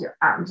to hold your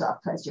arms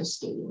up as you're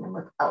skating and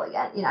look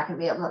elegant. You're not going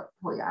to be able to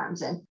pull your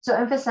arms in. So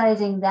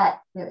emphasizing that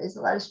there is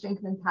a lot of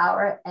strength and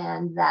power,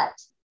 and that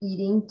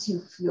eating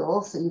to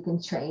fuel so you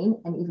can train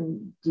and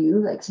even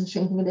do like some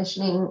strength and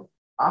conditioning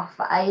off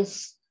the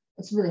ice.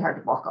 It's really hard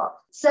to bulk up.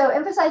 So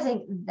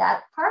emphasizing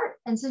that part.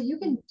 And so you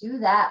can do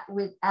that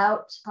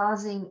without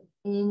causing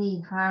any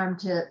harm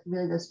to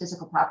really those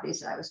physical properties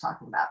that I was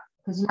talking about,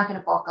 because you're not going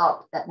to bulk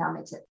up. That now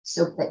makes it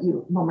so that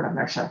you moment of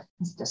inertia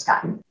has just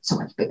gotten so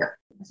much bigger.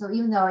 So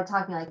even though I'm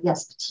talking like,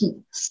 yes, petite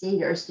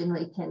skaters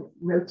generally can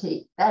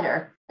rotate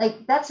better,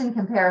 like that's in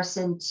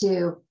comparison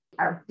to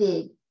our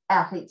big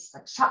athletes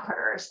like shot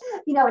putters.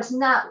 It's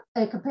not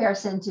a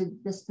comparison to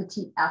this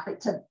petite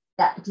athlete to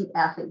that petite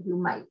athlete who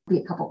might be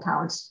a couple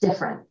pounds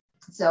different.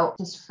 So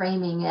just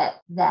framing it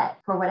that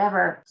for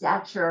whatever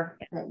stature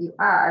that you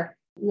are,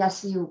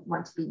 yes, you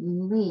want to be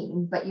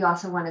lean, but you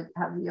also want to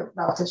have your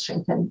relative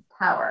strength and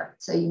power.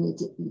 So you need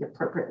to eat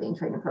appropriately and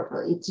train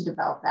appropriately to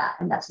develop that.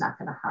 And that's not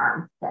going to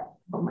harm that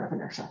moment of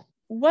inertia.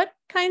 What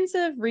kinds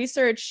of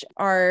research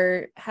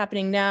are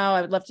happening now?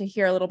 I would love to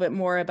hear a little bit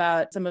more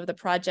about some of the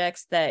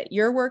projects that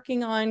you're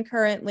working on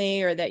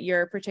currently or that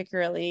you're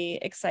particularly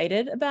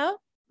excited about.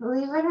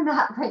 Believe it or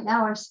not, right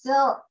now we're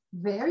still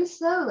very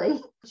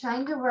slowly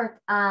trying to work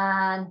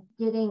on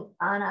getting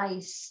on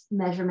ice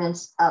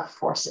measurements of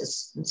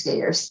forces from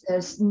skaters.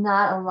 There's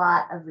not a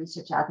lot of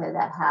research out there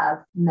that have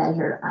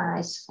measured on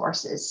ice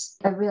forces.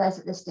 I realize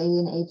at this day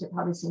and age, it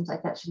probably seems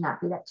like that should not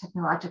be that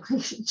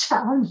technologically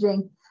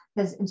challenging,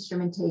 because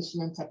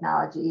instrumentation and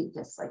technology,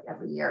 just like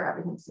every year,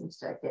 everything seems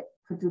to get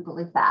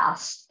quadruply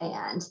fast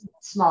and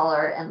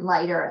smaller and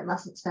lighter and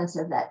less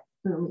expensive, that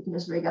boom, we can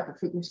just rig up a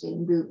figure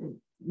skating boot and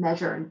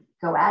measure and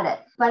go at it.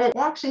 But it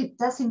actually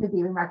does seem to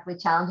be remarkably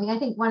challenging. I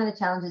think one of the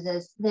challenges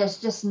is there's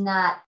just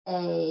not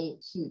a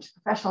huge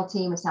professional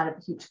team. It's not a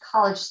huge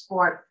college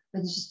sport, but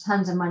there's just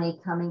tons of money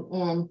coming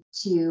in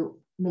to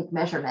make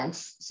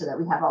measurements so that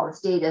we have all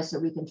this data so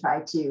we can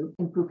try to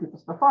improve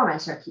people's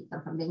performance or keep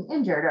them from being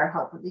injured or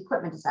help with the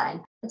equipment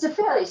design. It's a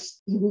fairly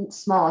elite,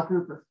 small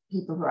group of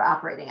people who are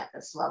operating at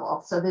this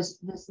level. So there's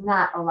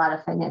not a lot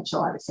of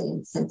financial, I would say,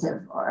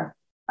 incentive or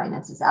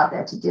finances out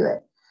there to do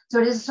it. So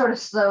it is a sort of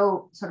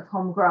slow, sort of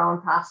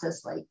homegrown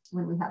process. Like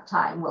when we have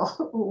time,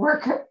 we'll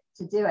work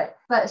to do it.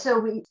 But so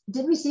we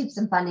did receive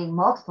some funding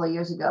multiple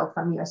years ago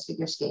from US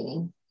Figure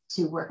Skating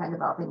to work on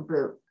developing a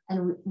boot.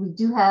 And we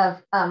do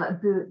have a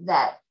boot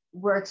that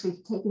works.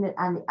 We've taken it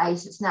on the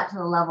ice. It's not to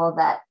the level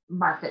that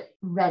market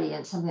ready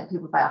and something that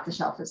people buy off the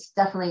shelf. It's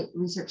definitely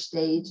research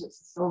stage.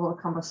 It's still a little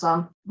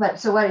cumbersome. But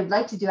so what I'd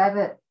like to do, I have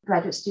a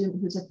graduate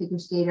student who's a figure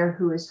skater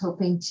who is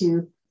hoping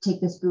to take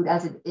this boot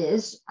as it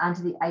is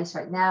onto the ice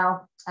right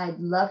now. I'd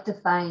love to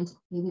find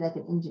maybe like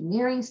an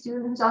engineering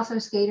student who's also a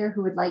skater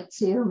who would like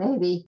to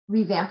maybe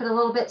revamp it a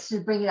little bit to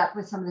bring it up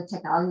with some of the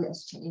technology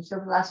that's changed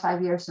over the last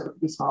 5 years. So it would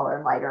be smaller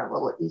and lighter and a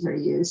little easier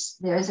to use.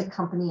 There is a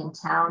company in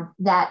town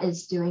that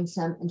is doing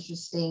some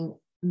interesting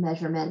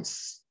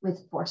measurements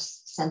with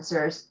force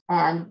sensors.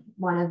 And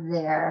one of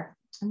their,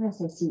 I'm going to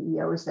say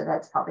CEOs, so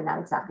that's probably not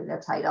exactly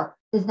their title,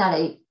 is not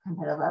a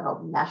competitive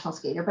level national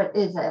skater, but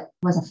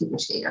was a figure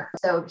skater.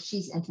 So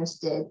she's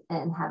interested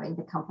in having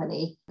the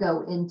company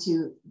go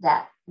into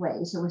that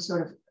way. So we're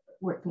sort of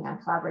working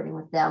on collaborating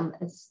with them.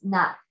 It's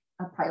not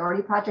a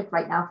priority project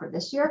right now for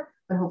this year,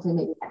 but hopefully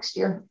maybe next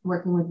year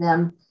working with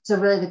them. So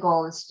really the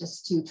goal is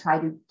just to try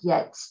to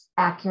get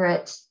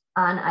accurate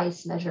on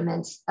ice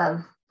measurements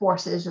of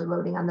forces or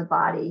loading on the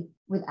body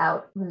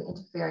without really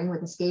interfering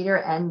with the skater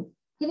and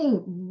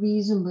getting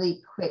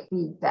reasonably quick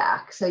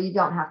feedback. So you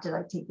don't have to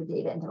like take the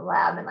data into the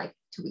lab and like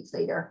 2 weeks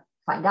later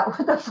find out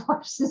what the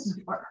forces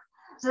were.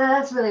 So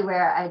that's really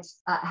where I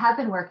have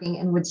been working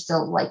and would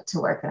still like to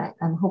work. And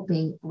I'm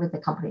hoping with the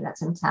company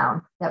that's in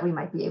town that we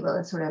might be able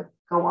to sort of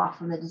go off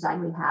from the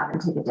design we have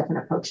and take a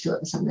different approach to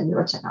it with some of the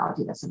newer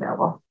technology that's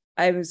available.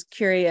 I was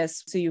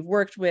curious, so you've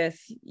worked with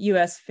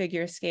US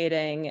figure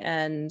skating,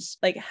 and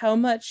like how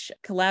much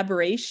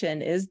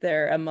collaboration is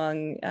there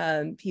among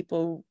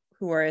people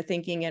who are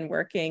thinking and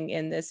working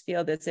in this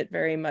field? Is it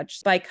very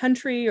much by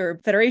country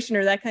or federation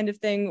or that kind of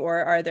thing?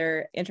 Or are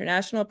there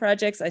international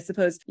projects? I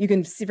suppose you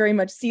can very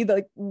much see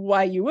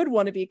why you would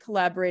want to be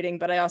collaborating,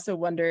 but I also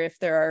wonder if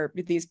there are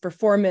these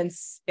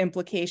performance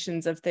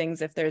implications of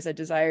things, if there's a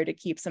desire to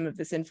keep some of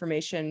this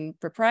information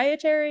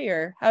proprietary,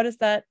 or how does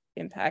that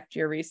impact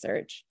your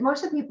research?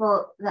 Most of the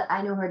people that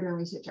I know who are doing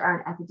research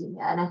are in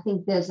academia, and I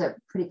think there's a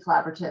pretty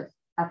collaborative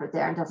effort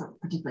there. It doesn't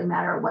particularly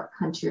matter what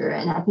country you're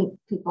in. I think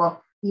people,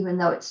 even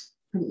though it's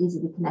pretty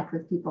easy to connect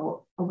with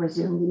people over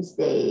Zoom these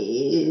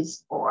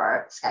days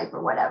or Skype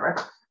or whatever,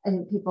 I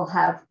think people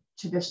have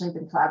traditionally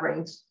been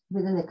collaborating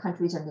within the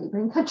countries or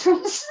neighboring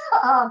countries.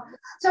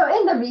 So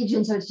in the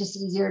region, so it's just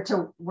easier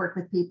to work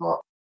with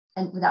people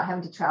and without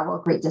having to travel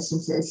great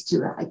distances to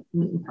like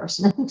meet in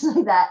person and things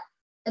like that.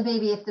 And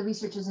maybe if the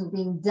research isn't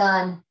being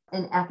done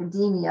in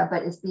academia,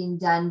 but it's being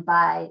done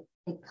by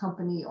a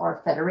company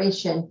or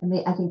federation,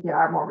 I think there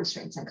are more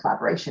restraints on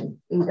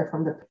collaboration, either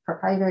from the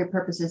proprietary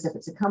purposes, if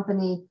it's a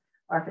company,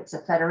 or if it's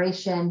a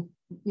federation,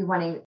 you're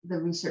wanting the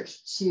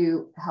research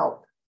to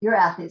help your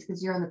athletes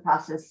because you're in the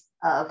process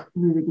of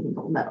really getting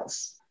gold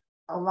medals.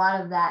 A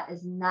lot of that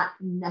is not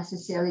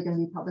necessarily going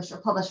to be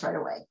published right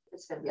away.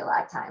 It's going to be a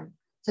lag time.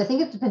 So I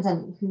think it depends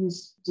on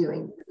who's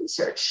doing the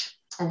research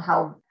and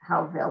how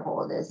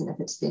available it is, and if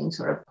it's being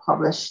sort of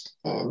published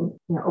in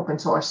open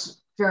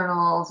source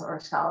journals or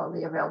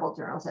scholarly available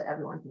journals that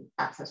everyone can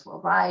access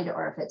worldwide,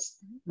 or if it's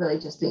really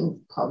just being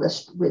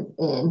published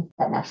within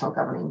that national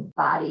governing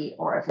body,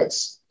 or if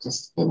it's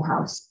just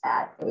in-house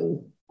at a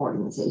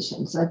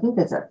organization. So I think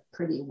that's a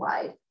pretty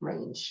wide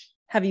range.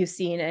 Have you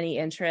seen any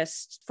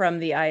interest from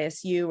the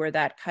ISU or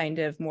that kind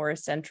of more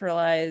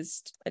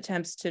centralized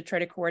attempts to try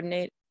to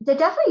coordinate? There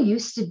definitely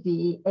used to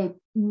be a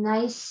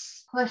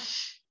nice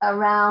push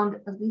around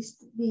at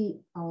least the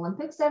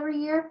Olympics every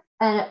year.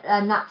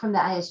 And not from the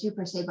ISU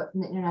per se, but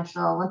from the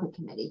International Olympic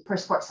Committee for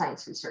sports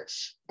science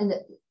research. And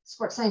the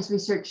sports science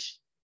research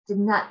did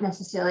not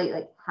necessarily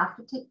have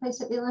to take place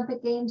at the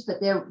Olympic Games,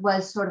 but there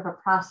was sort of a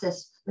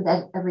process with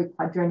every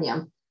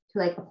quadrennium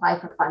to apply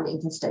for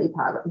funding to study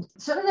problems.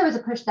 Certainly there was a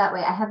push that way.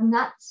 I have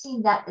not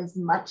seen that as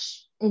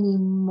much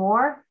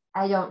anymore.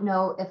 I don't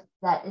know if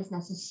that is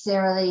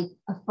necessarily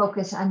a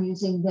focus on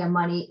using their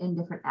money in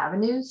different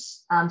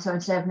avenues. So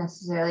instead of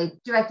necessarily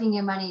directing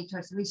your money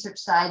towards the research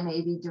side,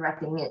 maybe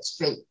directing it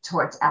straight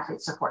towards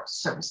athlete support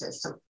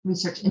services. So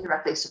research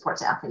indirectly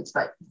supports athletes,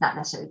 but not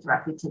necessarily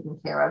directly taking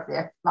care of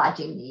their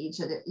lodging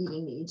needs or their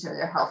eating needs or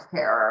their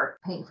healthcare or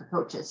paying for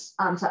coaches.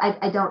 So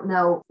I don't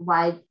know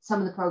why some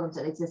of the programs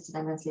that existed,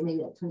 I'm going to say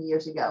maybe 20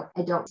 years ago,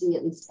 I don't see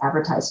at least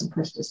advertised and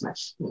pushed as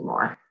much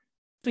anymore.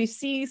 We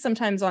see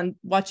sometimes on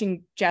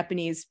watching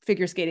Japanese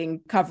figure skating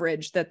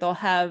coverage that they'll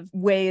have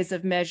ways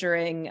of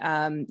measuring,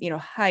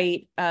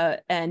 height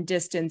and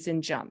distance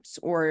in jumps,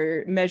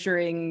 or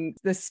measuring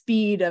the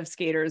speed of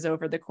skaters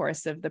over the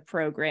course of the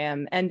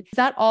program. And is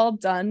that all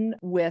done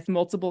with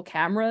multiple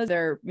cameras?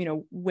 There are,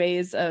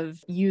 ways of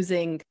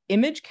using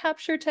image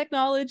capture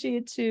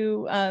technology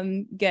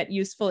to get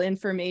useful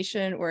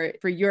information, or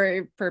for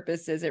your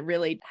purposes, it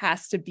really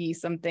has to be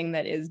something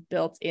that is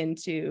built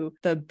into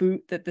the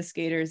boot that the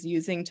skater is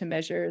using to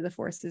measure the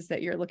forces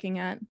that you're looking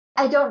at?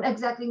 I don't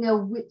exactly know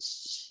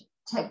which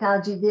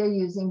technology they're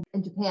using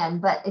in Japan,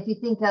 but if you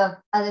think of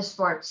other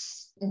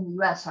sports in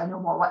the US, I know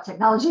more what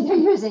technology they're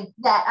using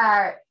that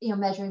are,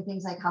 measuring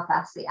things like how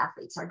fast the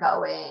athletes are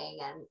going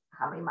and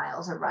how many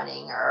miles are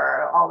running,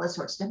 or all the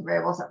sorts of different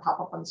variables that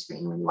pop up on the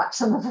screen when you watch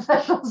some of the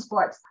professional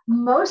sports.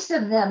 Most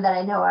of them that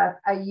I know of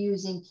are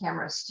using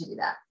cameras to do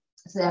that.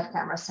 So they have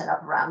cameras set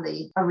up around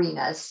the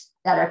arenas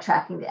that are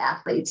tracking the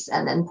athletes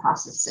and then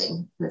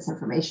processing this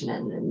information,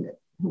 and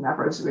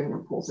whomever is reading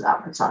and pulls it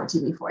out, puts on the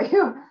TV for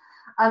you.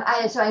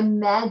 So I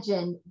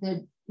imagine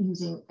they're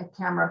using a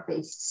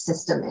camera-based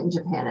system in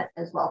Japan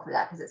as well for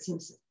that, because it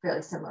seems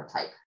fairly similar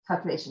type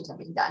calculations are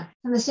being done.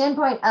 From the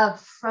standpoint of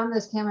from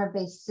those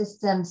camera-based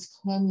systems,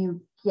 can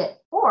you get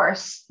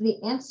force?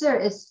 The answer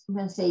is, I'm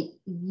going to say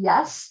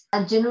yes.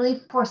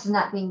 Generally, force is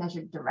not being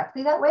measured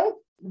directly that way.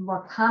 The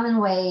more common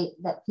way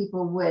that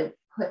people would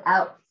put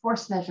out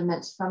force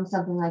measurements from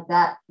something like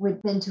that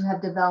would been to have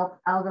developed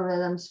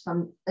algorithms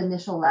from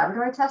initial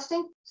laboratory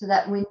testing, so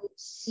that when you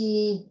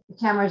see the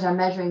cameras are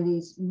measuring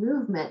these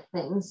movement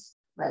things,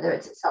 whether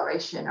it's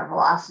acceleration or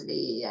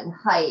velocity and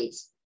height,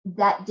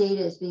 that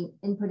data is being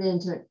inputted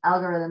into an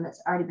algorithm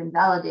that's already been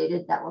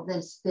validated that will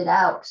then spit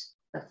out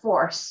the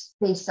force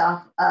based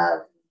off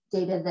of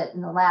data that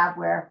in the lab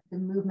where the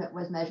movement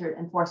was measured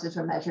and forces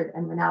were measured,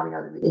 and now we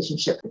know the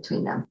relationship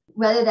between them.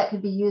 Whether that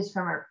could be used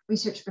from a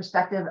research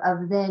perspective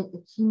of then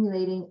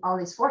accumulating all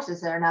these forces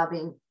that are now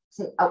being,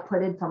 say,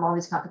 outputted from all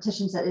these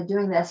competitions that are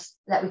doing this,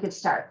 that we could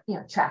start,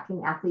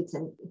 tracking athletes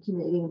and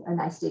accumulating a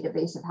nice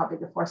database of how big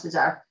the forces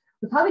are,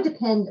 would probably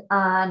depend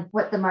on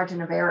what the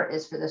margin of error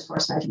is for those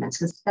force measurements,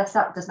 because that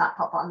stuff does not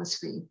pop on the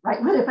screen,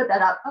 right? When they put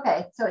that up,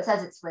 okay, so it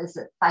says it's,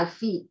 5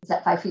 feet? Is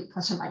that 5 feet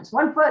plus or minus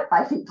 1 foot,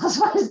 5 feet plus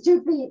or minus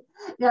 2 feet?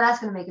 That's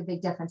going to make a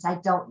big difference. I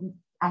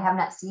have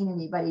not seen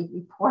anybody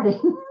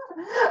reporting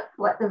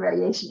what the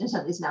variation is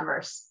on these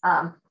numbers.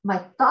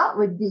 My thought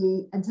would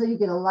be, until you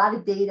get a lot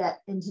of data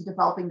into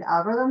developing the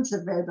algorithms,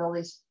 the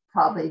variability is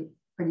probably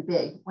pretty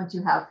big. Once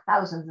you have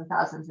thousands and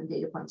thousands of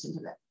data points into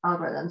the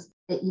algorithms,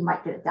 that you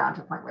might get it down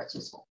to a point where it's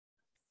useful.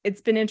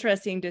 It's been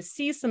interesting to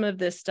see some of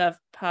this stuff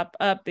pop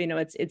up.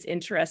 It's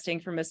interesting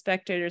from a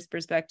spectator's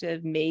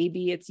perspective.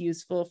 Maybe it's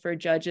useful for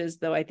judges,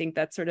 though I think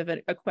that's sort of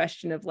a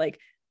question of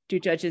do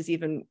judges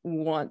even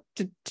want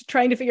to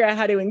trying to figure out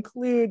how to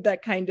include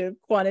that kind of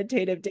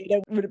quantitative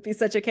data? Would it be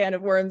such a can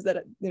of worms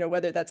that,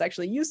 whether that's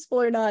actually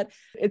useful or not?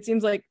 It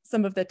seems like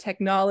some of the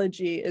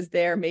technology is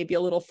there, maybe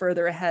a little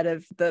further ahead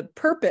of the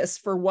purpose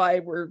for why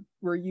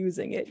we're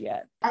using it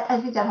yet. I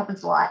think that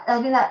happens a lot.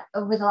 I think that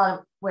with a lot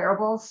of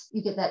wearables,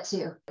 you get that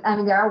too. I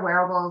mean, there are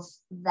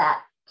wearables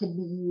that could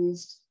be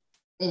used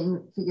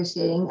in figure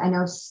skating. I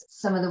know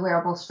some of the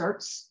wearable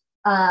shirts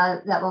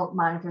that will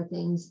monitor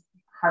things,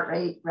 heart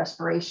rate,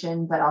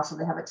 respiration, but also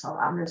they have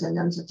accelerometers in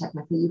them. So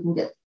technically you can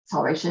get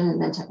acceleration,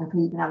 and then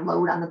technically you can have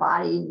load on the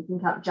body, and you can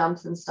count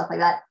jumps and stuff like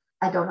that.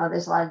 I don't know.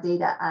 There's a lot of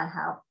data on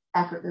how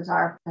accurate those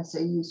are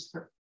necessarily used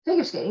for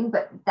figure skating,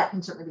 but that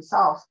can certainly be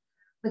solved.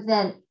 But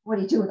then what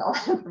do you do with all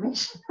that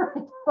information?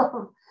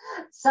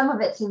 Some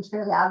of it seems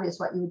fairly obvious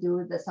what you would do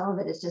with it. Some of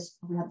it is just,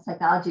 we have the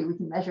technology, we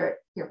can measure it,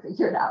 here,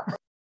 figure it out.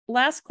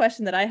 Last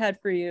question that I had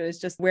for you is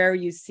just where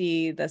you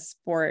see the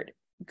sport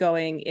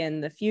going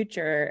in the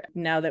future.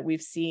 Now that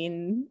we've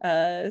seen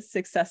a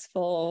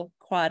successful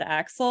quad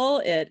axel,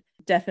 it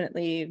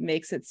definitely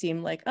makes it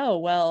seem like, oh,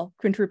 well,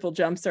 quintuple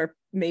jumps are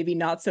maybe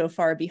not so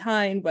far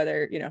behind,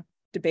 whether,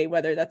 debate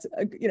whether that's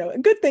a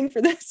good thing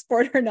for the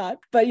sport or not.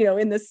 But,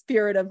 in the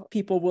spirit of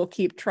people will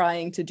keep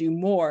trying to do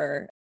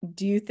more.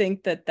 Do you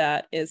think that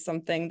that is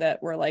something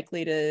that we're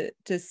likely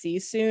to see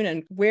soon?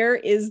 And where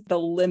is the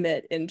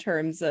limit in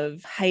terms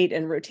of height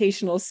and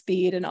rotational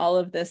speed and all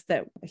of this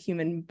that a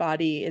human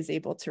body is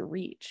able to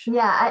reach?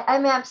 Yeah, I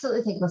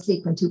absolutely think we'll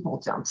see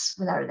quintuple jumps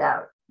without a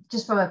doubt.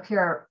 Just from a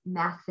pure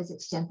math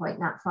physics standpoint,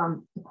 not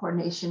from the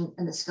coordination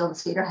and the skill the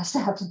skater has to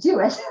have to do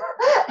it.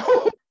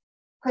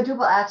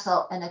 Quadruple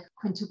axel and a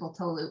quintuple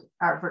toe loop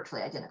are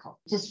virtually identical,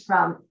 just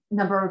from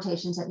number of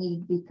rotations that need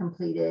to be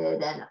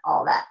completed and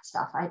all that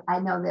stuff. I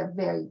know they're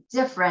very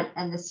different,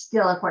 and the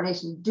skill and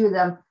coordination to do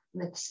them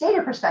from the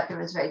skater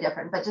perspective is very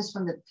different, but just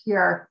from the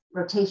pure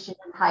rotation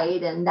and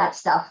height and that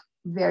stuff,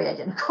 very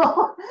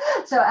identical.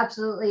 So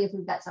absolutely, if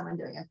we've got someone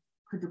doing a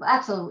quadruple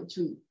axel, which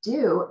we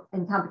do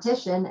in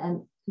competition,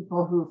 and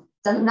people who've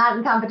done it not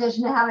in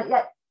competition and haven't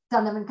yet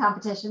done them in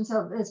competition.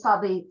 So there's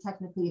probably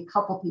technically a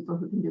couple people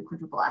who can do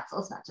quadruple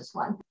axels, not just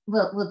one.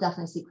 We'll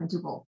definitely see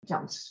quintuple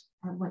jumps.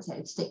 I wouldn't say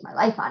I'd stake my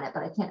life on it,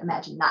 but I can't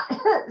imagine not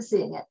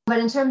seeing it. But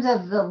in terms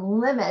of the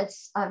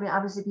limits, I mean,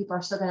 obviously people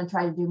are still going to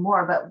try to do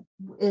more, but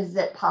is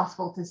it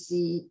possible to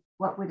see,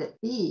 what would it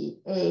be?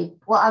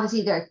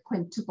 Obviously either a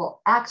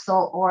quintuple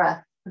axel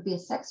or would be a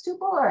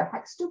sextuple or a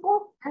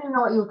hextuple. I don't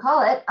know what you would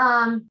call it.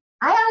 I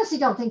honestly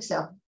don't think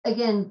so.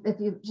 Again, if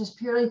you're just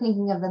purely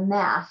thinking of the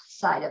math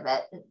side of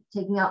it,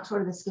 taking out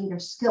sort of the skater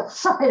skill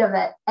side of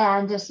it,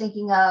 and just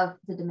thinking of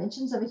the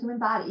dimensions of a human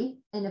body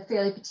in a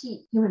fairly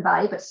petite human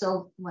body, but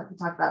still, what we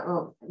talked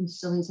about, you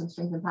still need some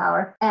strength and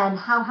power, and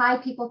how high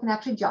people can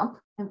actually jump.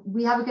 And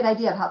we have a good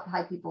idea of how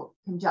high people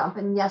can jump.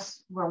 And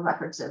yes, world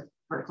records of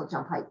vertical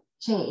jump height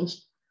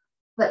changed,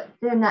 but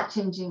they're not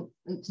changing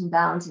leaps and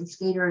bounds, and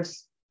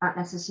skaters aren't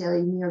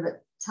necessarily near the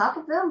top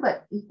of them,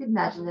 but you could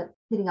imagine it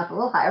hitting up a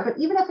little higher. But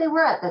even if they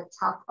were at the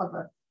top of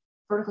a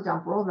vertical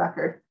jump world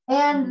record,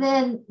 and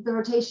then the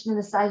rotation and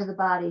the size of the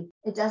body,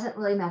 it doesn't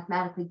really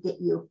mathematically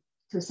get you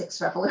to a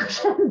 6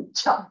 revolution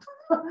jump.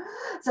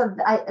 So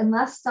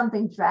unless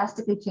something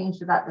drastically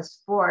changed about the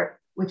sport,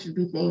 which would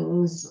be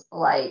things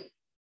like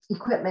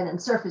equipment and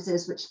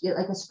surfaces, which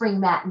like a spring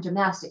mat in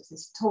gymnastics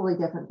is totally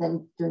different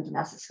than doing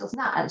gymnastic skills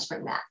not on a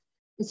spring mat.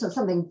 So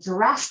something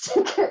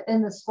drastic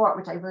in the sport,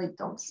 which I really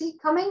don't see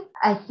coming,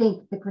 I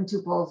think the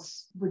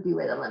quintuples would be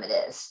where the limit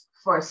is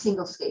for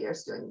single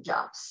skaters doing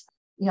jumps.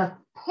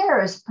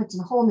 Pairs puts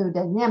a whole new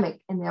dynamic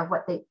in there,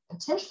 what they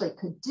potentially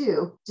could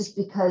do, just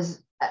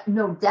because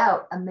no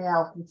doubt a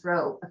male can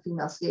throw a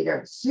female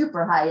skater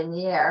super high in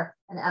the air,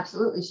 and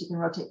absolutely she can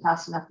rotate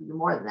fast enough to do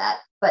more than that.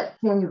 But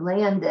can you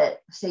land it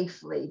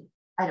safely?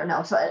 I don't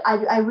know. So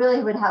I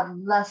really would have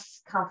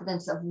less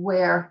confidence of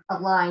where a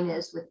line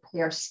is with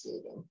pair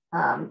skating.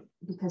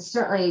 Because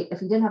certainly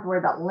if you didn't have to worry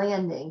about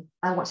landing,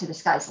 I won't say the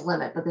sky's the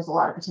limit, but there's a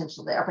lot of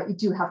potential there, but you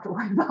do have to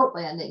worry about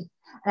landing.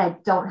 And I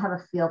don't have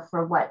a feel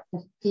for what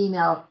the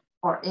female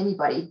or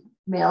anybody,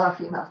 male or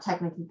female,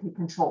 technically could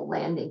control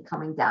landing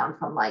coming down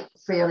from like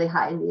fairly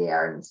high in the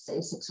air and say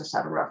 6 or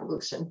 7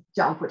 revolution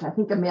jump, which I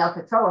think a male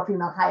could throw a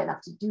female high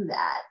enough to do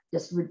that.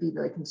 Just would be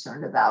really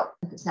concerned about,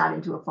 if it's not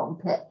into a foam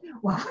pit,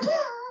 what would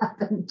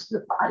happen to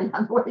the body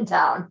on the way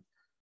down.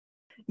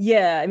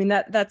 Yeah, I mean,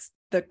 that's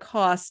the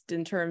cost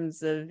in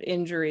terms of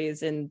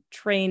injuries and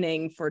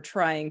training for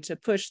trying to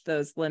push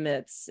those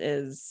limits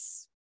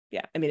is,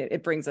 yeah, I mean,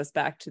 it brings us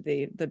back to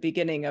the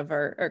beginning of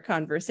our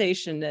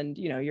conversation. And,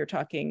 you're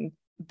talking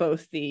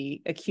both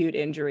the acute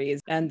injuries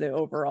and the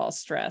overall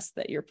stress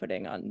that you're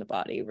putting on the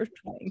body. We're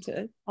trying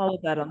to all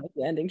of that on the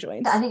landing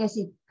joints. I think I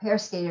see pair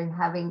skating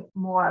having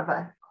more of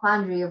a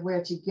quandary of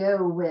where to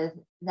go with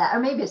that. Or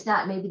maybe it's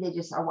not, maybe they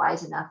just are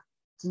wise enough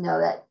to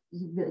know that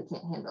you really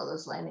can't handle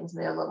those landings.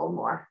 They're a little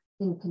more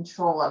in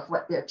control of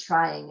what they're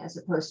trying, as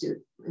opposed to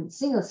in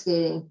single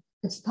skating,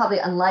 it's probably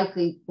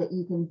unlikely that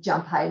you can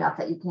jump high enough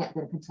that you can't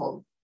then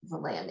control the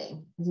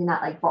landing, because you're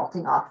not like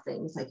vaulting off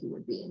things like you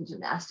would be in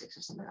gymnastics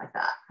or something like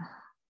that.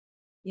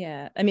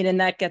 Yeah, I mean, and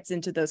that gets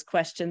into those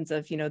questions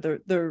of,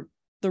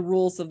 the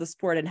rules of the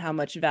sport and how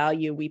much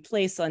value we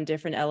place on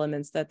different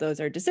elements, that those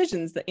are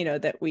decisions that,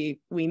 that we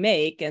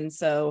make. And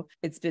so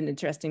it's been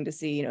interesting to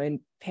see,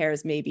 in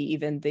pairs, maybe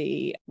even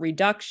the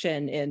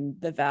reduction in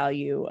the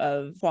value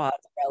of quads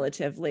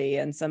relatively,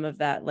 and some of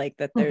that, like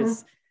that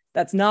there's,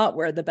 that's not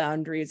where the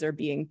boundaries are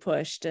being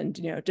pushed. And,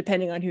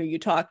 depending on who you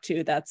talk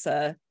to, that's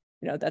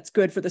that's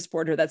good for the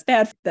sport or that's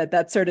bad.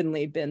 That's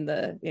certainly been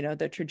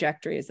the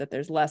trajectory, is that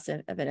there's less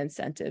of an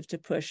incentive to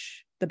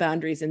push the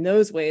boundaries in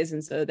those ways.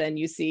 And so then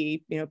you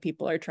see,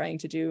 people are trying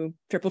to do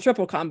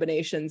triple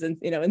combinations and,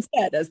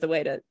 instead, as the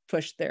way to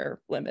push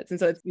their limits. And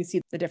so you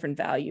see the different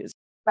values.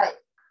 Right.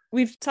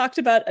 We've talked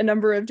about a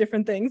number of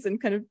different things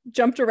and kind of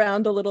jumped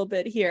around a little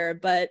bit here,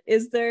 but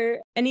is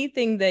there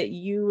anything that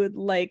you would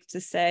like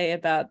to say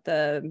about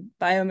the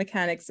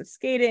biomechanics of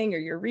skating or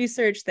your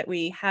research that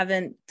we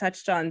haven't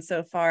touched on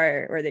so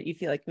far, or that you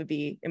feel like would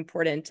be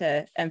important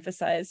to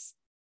emphasize?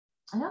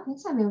 I don't think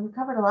so. I mean, we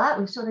covered a lot.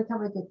 We've sort of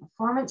covered the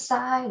performance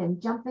side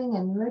and jumping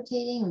and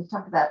rotating. We've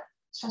talked about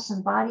stress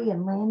on body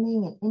and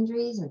landing and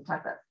injuries. And we've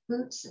talked about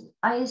boots and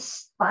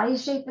ice, body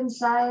shape and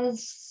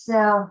size.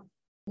 So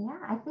yeah,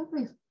 I think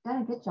we've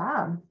done a good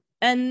job.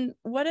 And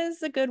what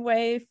is a good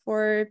way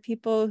for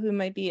people who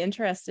might be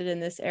interested in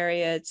this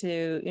area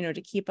to,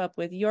 to keep up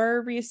with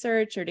your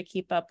research or to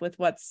keep up with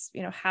what's,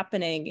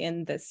 happening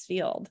in this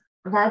field?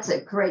 That's a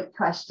great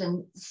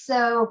question.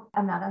 So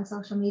I'm not on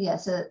social media,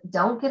 so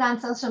don't get on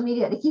social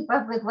media to keep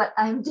up with what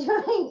I'm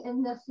doing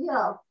in the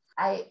field.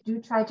 I do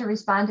try to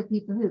respond to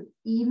people who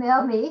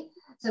email me.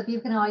 So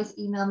people can always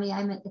email me.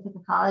 I'm at Ithaca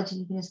College,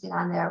 and you can just get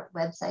on their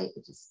website,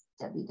 which is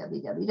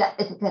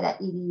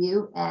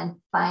www.ithaca.edu, and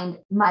find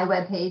my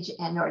webpage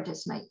and or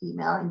just my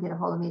email and get a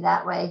hold of me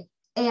that way.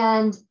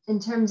 And in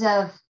terms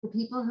of the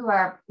people who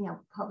are,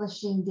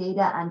 publishing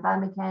data on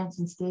biomechanics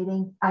and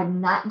skating are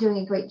not doing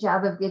a great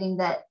job of getting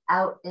that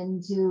out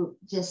into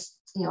just,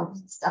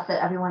 stuff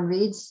that everyone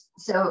reads.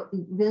 So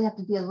you really have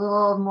to be a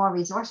little more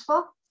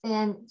resourceful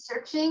in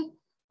searching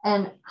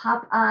and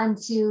hop on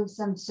to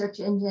some search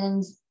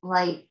engines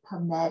like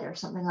PubMed or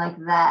something like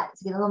that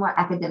to get a little more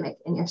academic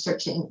in your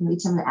searching and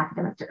read some of the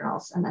academic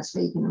journals. And that's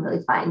where you can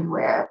really find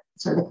where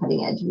sort of the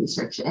cutting edge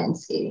research in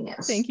skating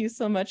is. Thank you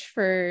so much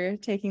for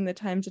taking the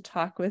time to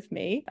talk with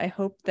me. I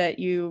hope that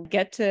you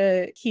get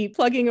to keep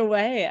plugging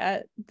away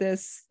at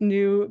this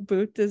new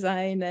boot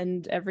design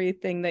and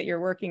everything that you're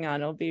working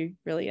on. It'll be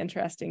really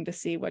interesting to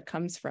see what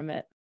comes from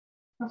it.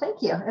 Well,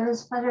 thank you. It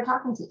was a pleasure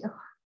talking to you.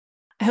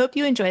 I hope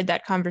you enjoyed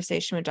that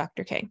conversation with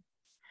Dr. King.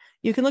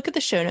 You can look at the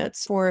show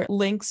notes for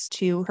links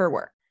to her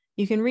work.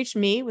 You can reach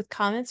me with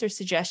comments or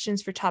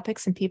suggestions for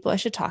topics and people I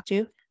should talk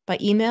to by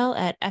email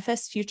at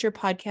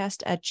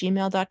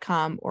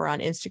fsfuturepodcast@gmail.com or on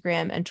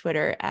Instagram and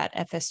Twitter at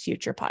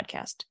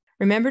fsfuturepodcast.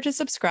 Remember to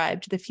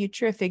subscribe to the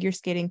Future of Figure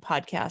Skating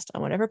podcast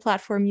on whatever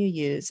platform you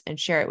use and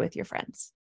share it with your friends.